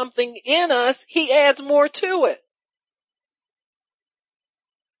put something in us, He adds more to it.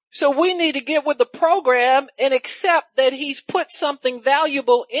 So we need to get with the program and accept that He's put something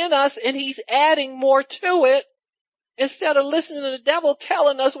valuable in us and He's adding more to it, instead of listening to the devil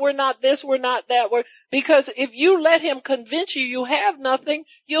telling us we're not this, we're not that. Because if you let him convince you you have nothing,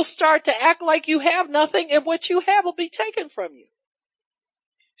 you'll start to act like you have nothing, and what you have will be taken from you.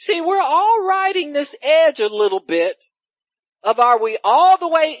 See, we're all riding this edge a little bit of, are we all the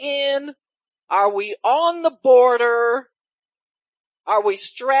way in? Are we on the border? Are we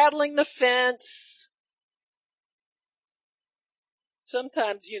straddling the fence?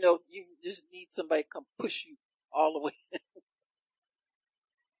 Sometimes, you just need somebody to come push you all the way in.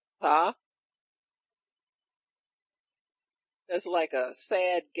 Huh? That's like a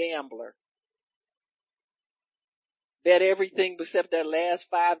sad gambler. Bet everything except that last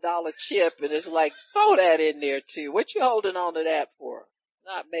 $5 chip, and it's like, throw that in there too. What you holding on to that for?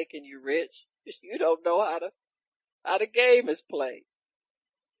 Not making you rich. You don't know how the game is played.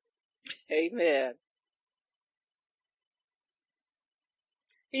 Amen.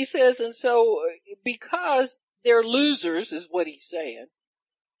 He says, and so because they're losers is what he's saying.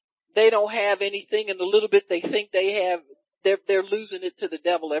 They don't have anything, and the little bit they think they have, they're losing it to the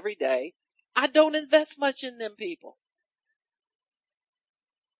devil every day. I don't invest much in them people.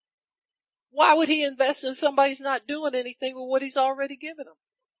 Why would he invest in somebody who's not doing anything with what he's already given them?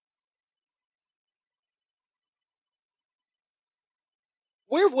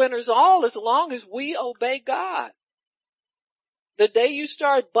 We're winners all as long as we obey God. The day you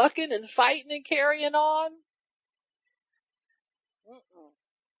start bucking and fighting and carrying on,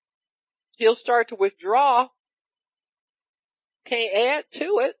 he'll start to withdraw. Can't add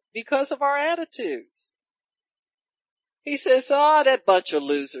to it because of our attitudes. He says, that bunch of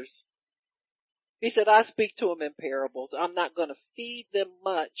losers. He said, I speak to them in parables. I'm not going to feed them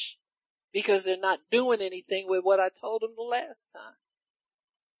much because they're not doing anything with what I told them the last time.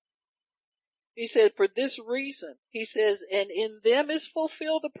 He said, for this reason, he says, and in them is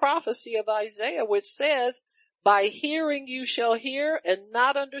fulfilled the prophecy of Isaiah, which says, by hearing you shall hear and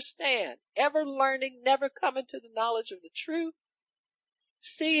not understand, ever learning, never coming to the knowledge of the truth.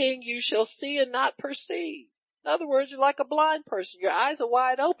 Seeing you shall see and not perceive. In other words, you're like a blind person. Your eyes are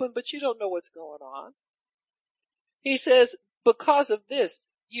wide open, but you don't know what's going on. He says, because of this,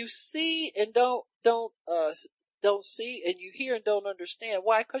 you see and don't see, and you hear and don't understand.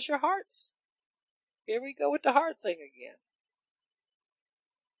 Why? Because your heart's, here we go with the heart thing again.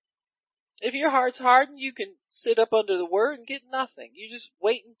 If your heart's hardened, you can sit up under the word and get nothing. You just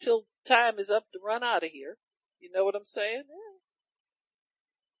wait until time is up to run out of here. You know what I'm saying? Yeah.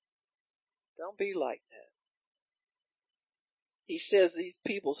 Don't be like that. He says these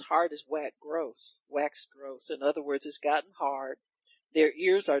people's heart is wax gross. In other words, it's gotten hard. Their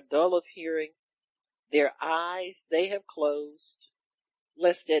ears are dull of hearing. Their eyes they have closed,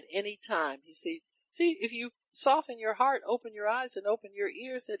 lest at any time, see, if you soften your heart, open your eyes and open your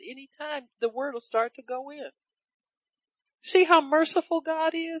ears, at any time, the word will start to go in. See how merciful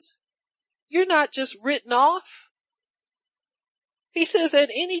God is? You're not just written off. He says at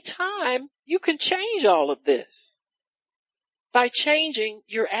any time, you can change all of this by changing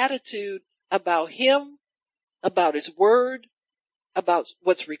your attitude about Him, about His Word, about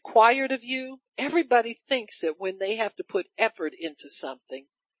what's required of you. Everybody thinks that when they have to put effort into something,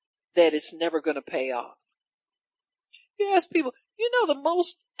 that it's never going to pay off. You ask people, the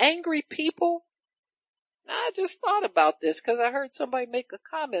most angry people, I just thought about this because I heard somebody make a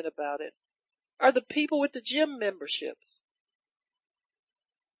comment about it, are the people with the gym memberships.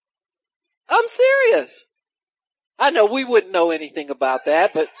 I'm serious. I know we wouldn't know anything about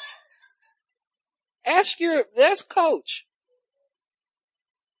that, but ask coach.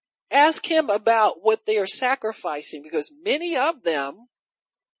 Ask him about what they are sacrificing, because many of them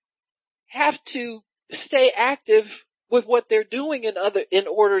have to stay active with what they're doing in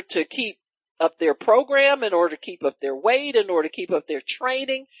order to keep up their program, in order to keep up their weight, in order to keep up their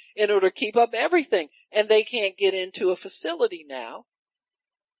training, in order to keep up everything. And they can't get into a facility now.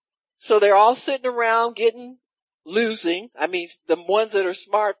 So they're all sitting around losing. I mean, the ones that are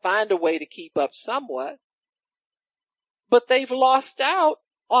smart find a way to keep up somewhat. But they've lost out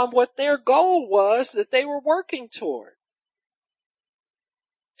on what their goal was that they were working toward.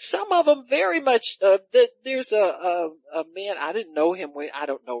 Some of them very much, there's a man, I didn't know him I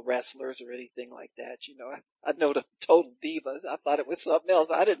don't know wrestlers or anything like that, I know the total divas. I thought it was something else.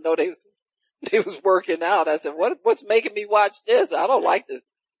 I didn't know they was They was working out. I said, what's making me watch this? I don't like the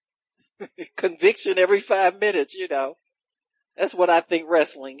conviction every 5 minutes, you know. That's what I think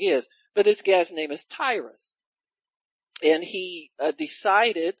wrestling is. But this guy's name is Tyrus. And he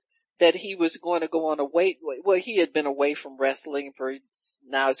decided that he was going to go on a well, he had been away from wrestling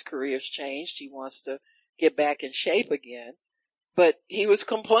now his career's changed. He wants to get back in shape again. But he was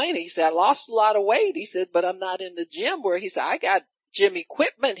complaining. He said, I lost a lot of weight. He said, but I'm not in the gym where he said, I got gym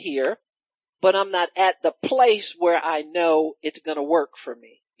equipment here, but I'm not at the place where I know it's going to work for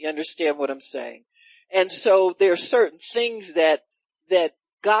me. You understand what I'm saying? And so there are certain things that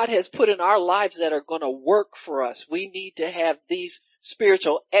God has put in our lives that are going to work for us. We need to have these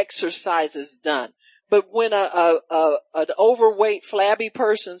spiritual exercises done. But when an overweight, flabby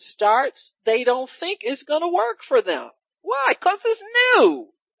person starts, they don't think it's going to work for them. Why? 'Cause it's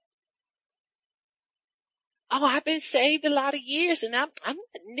new. Oh, I've been saved a lot of years and I'm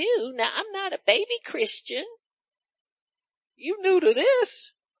new. Now I'm not a baby Christian. You new to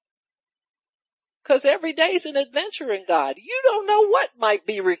this. 'Cause every day's an adventure in God. You don't know what might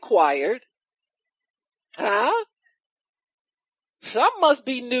be required. Huh? Some must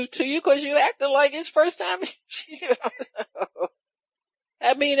be new to you 'cause you acting like it's first time.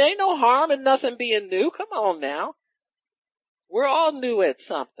 I mean, ain't no harm in nothing being new. Come on now. We're all new at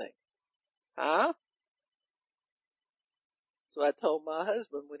something. Huh? So I told my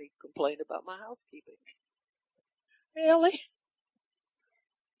husband when he complained about my housekeeping. Really?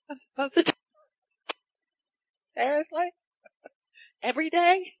 I'm supposed to seriously? Every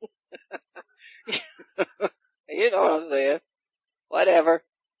day? You know what I'm saying? Whatever.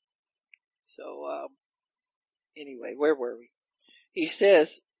 So, anyway, where were we? He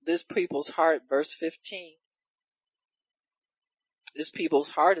says, this people's heart, verse 15. This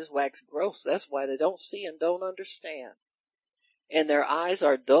people's heart is waxed gross. That's why they don't see and don't understand. And their eyes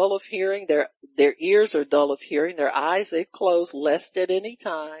are dull of hearing. Their ears are dull of hearing. Their eyes they close lest at any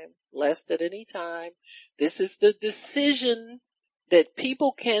time. This is the decision that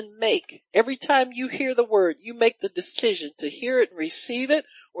people can make. Every time you hear the word, you make the decision to hear it and receive it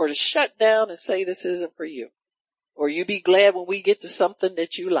or to shut down and say this isn't for you. Or you be glad when we get to something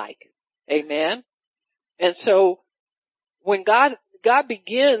that you like. Amen. And so when God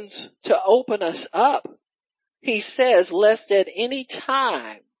begins to open us up, he says, lest at any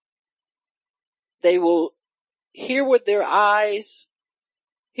time they will hear with their eyes,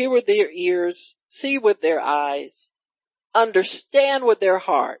 hear with their ears, see with their eyes, understand with their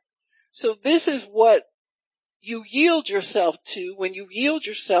heart. So this is what you yield yourself to when you yield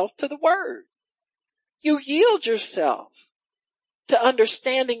yourself to the word. You yield yourself to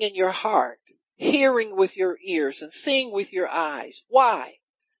understanding in your heart, hearing with your ears and seeing with your eyes. Why?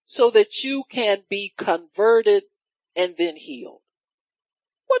 So that you can be converted and then healed.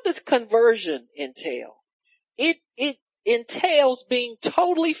 What does conversion entail? It entails being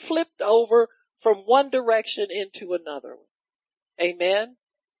totally flipped over from one direction into another one. Amen.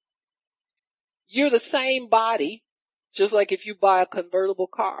 You're the same body, just like if you buy a convertible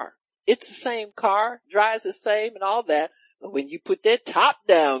car. It's the same car, drives the same and all that. But when you put that top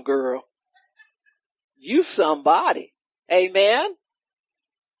down, girl, you somebody. Amen.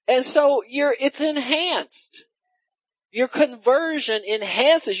 And so it's enhanced. Your conversion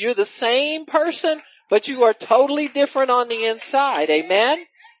enhances. You're the same person, but you are totally different on the inside. Amen.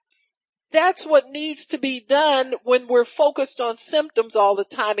 That's what needs to be done when we're focused on symptoms all the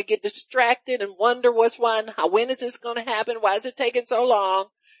time and get distracted and wonder when is this going to happen? Why is it taking so long?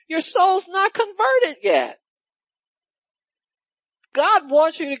 Your soul's not converted yet. God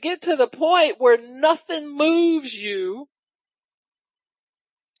wants you to get to the point where nothing moves you,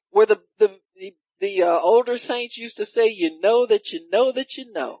 where the older saints used to say, you know that you know that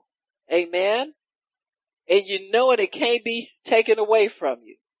you know. Amen. And you know it can't be taken away from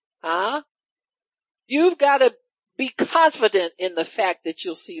you. Huh? You've got to be confident in the fact that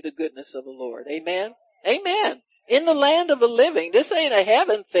you'll see the goodness of the Lord. Amen. Amen. In the land of the living. This ain't a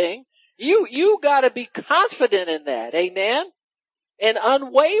heaven thing. You got to be confident in that. Amen. And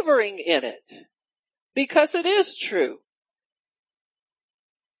unwavering in it. Because it is true.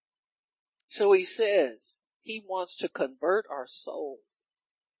 So he says he wants to convert our souls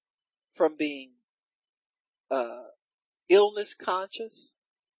from being illness conscious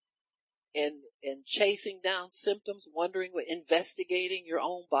and chasing down symptoms, investigating your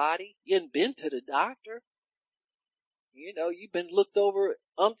own body. You haven't been to the doctor. You know, you've been looked over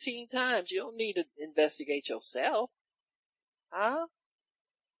umpteen times. You don't need to investigate yourself. Huh?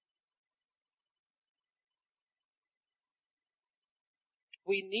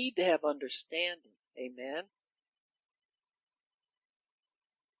 We need to have understanding. Amen.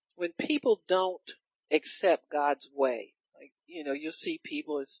 when people don't accept God's way, like, you'll see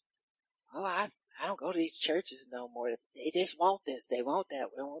people as, oh, I don't go to these churches no more. They just want this. They want that.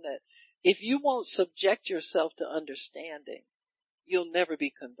 They want that. If you won't subject yourself to understanding, you'll never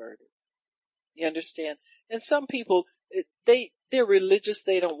be converted. You understand? And some people, they're religious.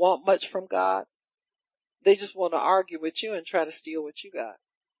 They don't want much from God. They just want to argue with you and try to steal what you got.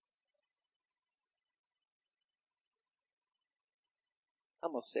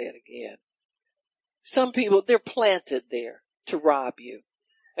 I'm going to say it again. Some people, they're planted there to rob you.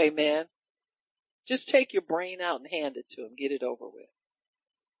 Amen. Just take your brain out and hand it to them. Get it over with.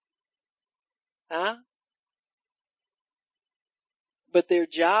 Huh? But their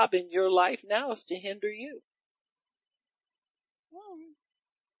job in your life now is to hinder you.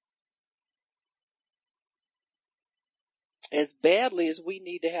 As badly as we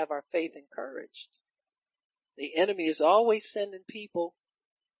need to have our faith encouraged, the enemy is always sending people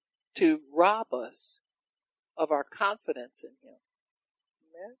to rob us of our confidence in him.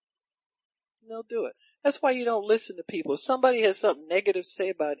 Amen? They'll do it. That's why you don't listen to people. If somebody has something negative to say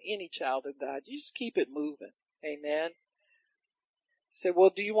about any child of God, you just keep it moving. Amen? Say,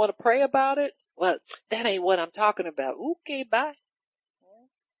 well, do you want to pray about it? Well, that ain't what I'm talking about. Okay, bye.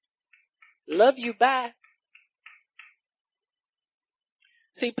 Love you, bye.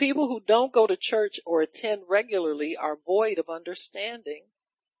 See, people who don't go to church or attend regularly are void of understanding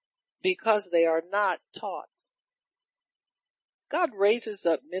because they are not taught. God raises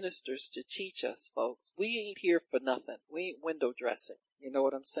up ministers to teach us, folks. We ain't here for nothing. We ain't window dressing. You know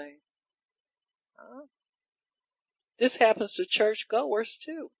what I'm saying? This happens to church goers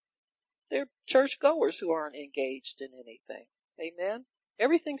too. They're church goers who aren't engaged in anything. Amen?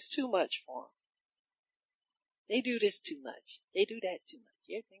 Everything's too much for them. They do this too much. They do that too much.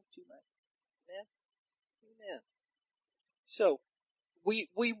 Everything's too much. Amen? Amen. So, we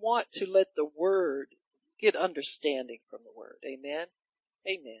want to let the word get understanding from the word. Amen?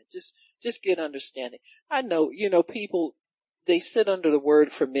 Amen. Just get understanding. I know, people, they sit under the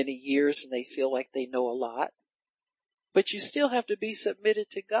word for many years and they feel like they know a lot. But you still have to be submitted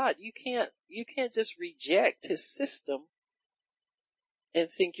to God. You can't just reject his system and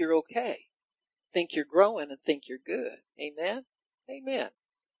think you're okay. Think you're growing and think you're good. Amen? Amen.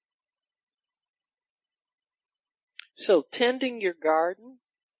 So, tending your garden,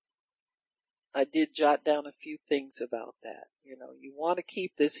 I did jot down a few things about that. You want to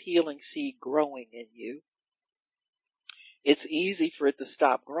keep this healing seed growing in you. It's easy for it to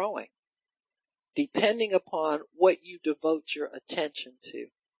stop growing, depending upon what you devote your attention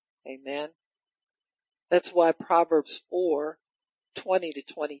to. Amen? That's why Proverbs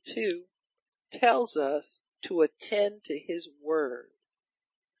 4:20-22 tells us to attend to his word.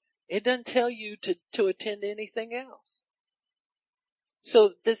 It doesn't tell you to attend to anything else.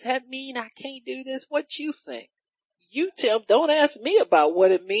 So does that mean I can't do this? What you think? Don't ask me about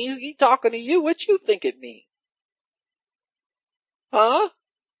what it means. He talking to you. What you think it means? Huh?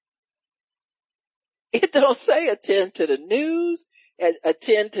 It don't say attend to the news,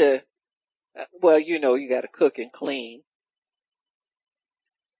 attend to, well, you gotta cook and clean.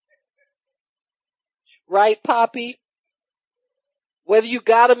 Right, Poppy? Whether you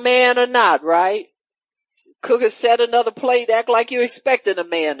got a man or not, right? Cook and set another plate, act like you're expecting a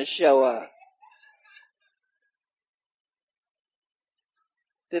man to show up.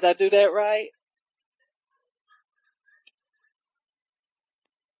 Did I do that right?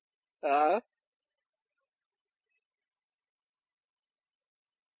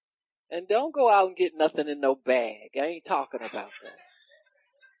 And don't go out and get nothing in no bag. I ain't talking about that.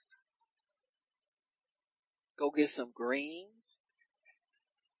 Go get some greens.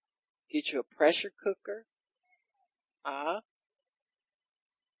 Get you a pressure cooker.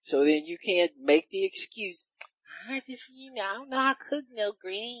 So then you can't make the excuse, I don't know how to cook no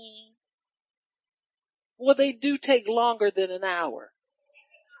greens. Well, they do take longer than an hour.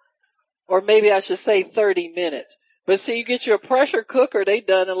 Or maybe I should say 30 minutes. But see, you get your pressure cooker, they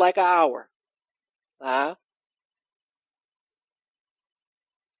done in like an hour. I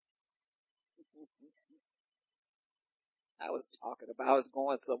was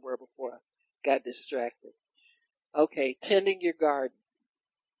going somewhere before I got distracted. Okay, tending your garden.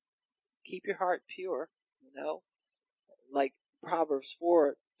 Keep your heart pure, like Proverbs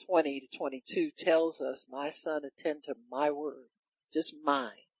 4:20-22 tells us, my son, attend to my word, just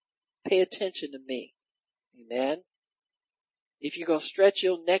mine. Pay attention to me. Amen. If you're going to stretch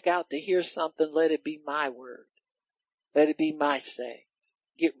your neck out to hear something, let it be my word. Let it be my saying.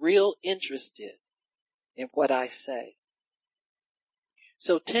 Get real interested in what I say.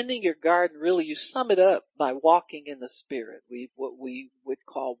 So tending your garden, really, you sum it up by walking in the Spirit. What we would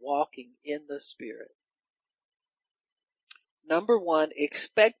call walking in the Spirit. Number 1,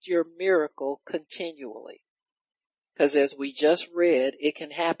 expect your miracle continually. Because as we just read, it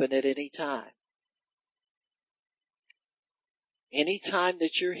can happen at any time. Any time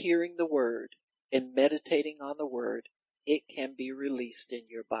that you're hearing the word and meditating on the word, it can be released in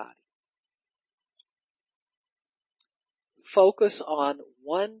your body. Focus on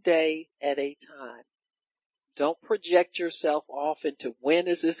one day at a time. Don't project yourself off into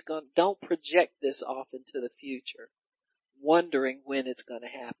don't project this off into the future, wondering when it's going to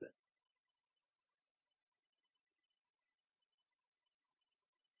happen.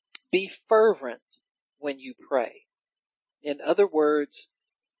 Be fervent when you pray. In other words,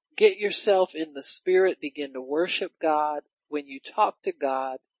 get yourself in the Spirit, begin to worship God. When you talk to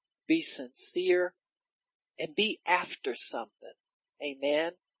God, be sincere and be after something.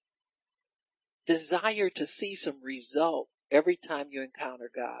 Amen. Desire to see some result every time you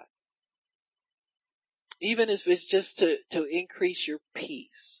encounter God. Even if it's just to increase your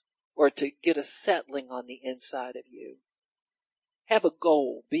peace or to get a settling on the inside of you. Have a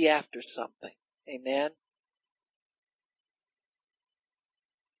goal. Be after something. Amen.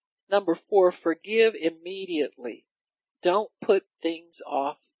 Number 4, forgive immediately. Don't put things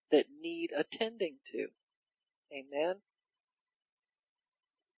off that need attending to. Amen.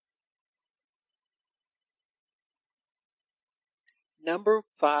 Number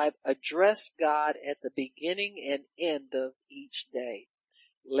 5, address God at the beginning and end of each day.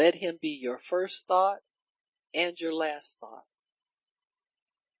 Let him be your first thought and your last thought.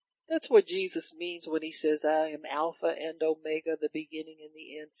 That's what Jesus means when he says, I am Alpha and Omega, the beginning and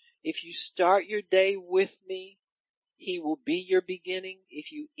the end. If you start your day with me, he will be your beginning.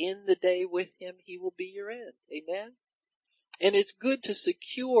 If you end the day with him, he will be your end. Amen. And it's good to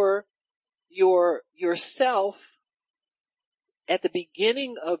secure yourself at the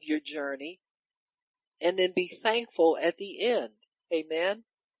beginning of your journey and then be thankful at the end. Amen.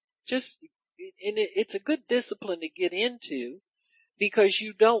 It's a good discipline to get into because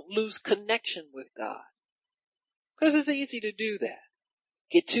you don't lose connection with God. Because it's easy to do that.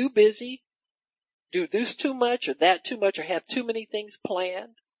 Get too busy, do this too much or that too much, or have too many things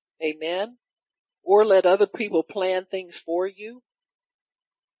planned. Amen. Or let other people plan things for you.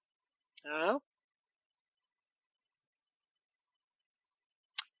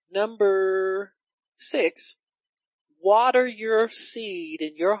 Number 6, water your seed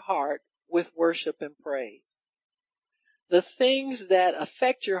in your heart with worship and praise. The things that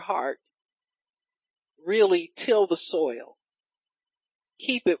affect your heart really till the soil.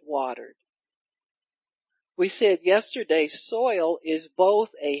 Keep it watered. We said yesterday, soil is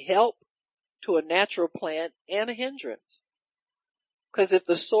both a help to a natural plant and a hindrance. Because if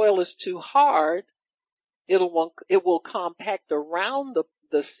the soil is too hard, it will compact around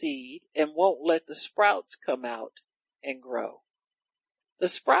the seed and won't let the sprouts come out and grow. The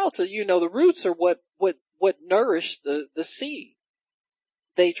sprouts are, the roots are what nourish the seed.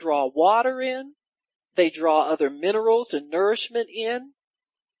 They draw water in, they draw other minerals and nourishment in.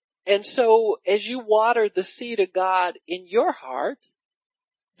 And so as you water the seed of God in your heart,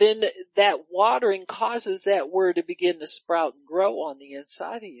 then that watering causes that word to begin to sprout and grow on the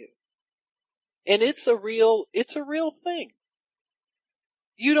inside of you. And it's a real thing.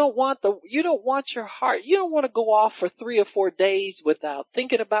 You don't want your heart, you don't want to go off for 3 or 4 days without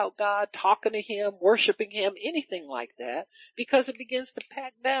thinking about God, talking to him, worshiping him, anything like that, because it begins to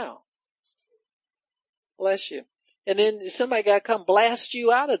pack down. Bless you. And then somebody got to come blast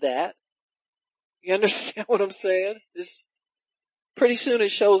you out of that. You understand what I'm saying? Pretty soon it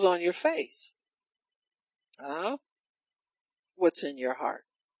shows on your face. What's in your heart?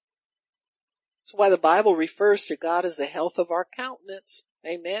 That's why the Bible refers to God as the health of our countenance.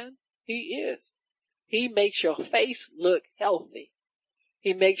 Amen. He is. He makes your face look healthy.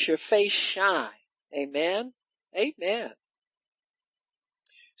 He makes your face shine. Amen. Amen.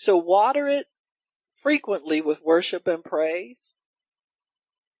 So water it frequently with worship and praise.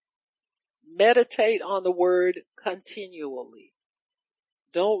 Meditate on the word continually.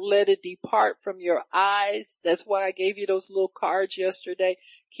 Don't let it depart from your eyes. That's why I gave you those little cards yesterday.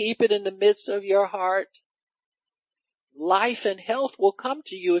 Keep it in the midst of your heart. Life and health will come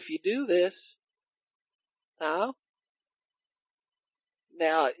to you if you do this. Now,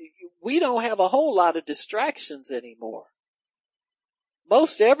 we don't have a whole lot of distractions anymore.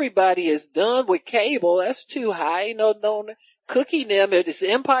 Most everybody is done with cable. That's too high. No, cooking them. Is the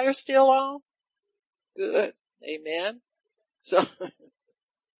Empire still on? Good. Amen. So,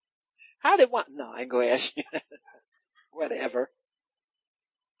 no, I ain't going to ask you. Whatever.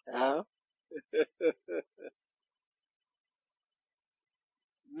 Uh,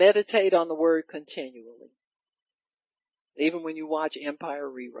 meditate on the word continually. Even when you watch Empire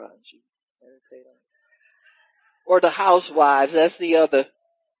reruns, you meditate on it. Or the Housewives, that's the other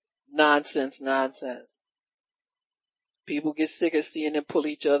nonsense. People get sick of seeing them pull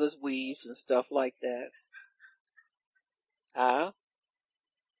each other's weaves and stuff like that.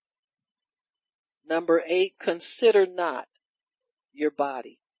 Number 8, consider not your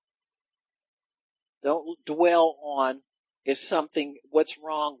body. Don't dwell on what's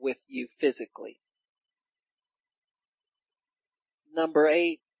wrong with you physically. Number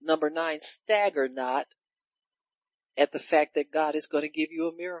 9, stagger not at the fact that God is going to give you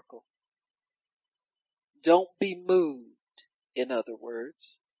a miracle. Don't be moved, in other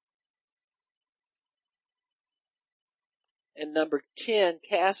words. And number 10,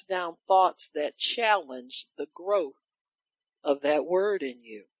 cast down thoughts that challenge the growth of that word in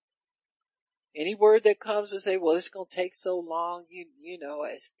you. Any word that comes and say, well, it's going to take so long, you know,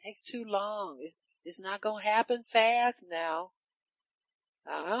 it takes too long. It's not going to happen fast now.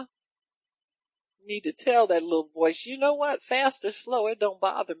 You need to tell that little voice, you know what, fast or slow, it don't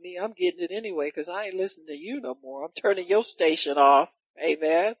bother me. I'm getting it anyway because I ain't listening to you no more. I'm turning your station off.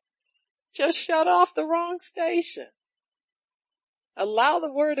 Amen. Just shut off the wrong station. Allow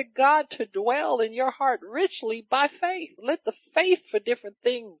the word of God to dwell in your heart richly by faith. Let the faith for different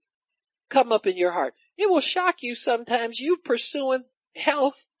things come up in your heart. It will shock you sometimes. You pursuing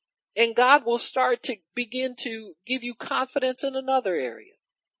health and God will start to begin to give you confidence in another area.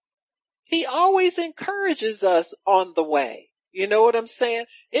 He always encourages us on the way. You know what I'm saying?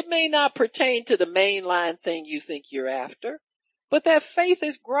 It may not pertain to the mainline thing you think you're after, but that faith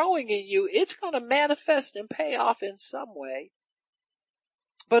is growing in you. It's going to manifest and pay off in some way.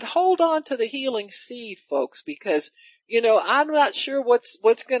 But hold on to the healing seed, folks, because, you know, I'm not sure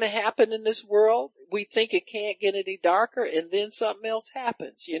what's going to happen in this world. We think it can't get any darker and then something else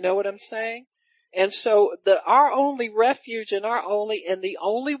happens. You know what I'm saying? And so our only refuge and the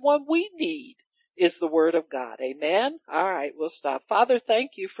only one we need is the word of God. Amen. All right. We'll stop. Father,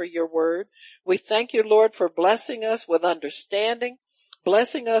 thank you for your word. We thank you, Lord, for blessing us with understanding,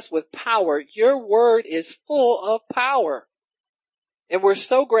 blessing us with power. Your word is full of power. And we're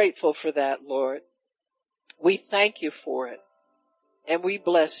so grateful for that, Lord. We thank you for it. And we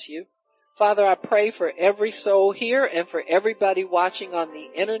bless you. Father, I pray for every soul here and for everybody watching on the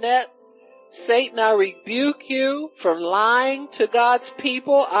internet. Satan, I rebuke you for lying to God's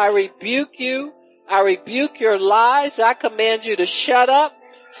people. I rebuke you. I rebuke your lies. I command you to shut up.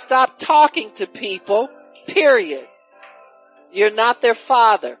 Stop talking to people. Period. You're not their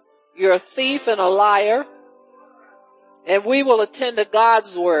father. You're a thief and a liar. And we will attend to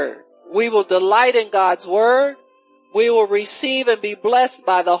God's word. We will delight in God's word. We will receive and be blessed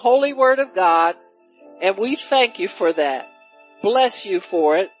by the holy word of God. And we thank you for that. Bless you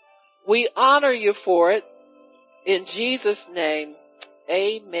for it. We honor you for it. In Jesus' name,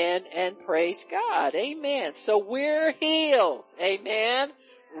 amen and praise God. Amen. So we're healed. Amen.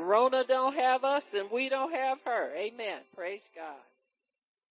 Rona don't have us and we don't have her. Amen. Praise God.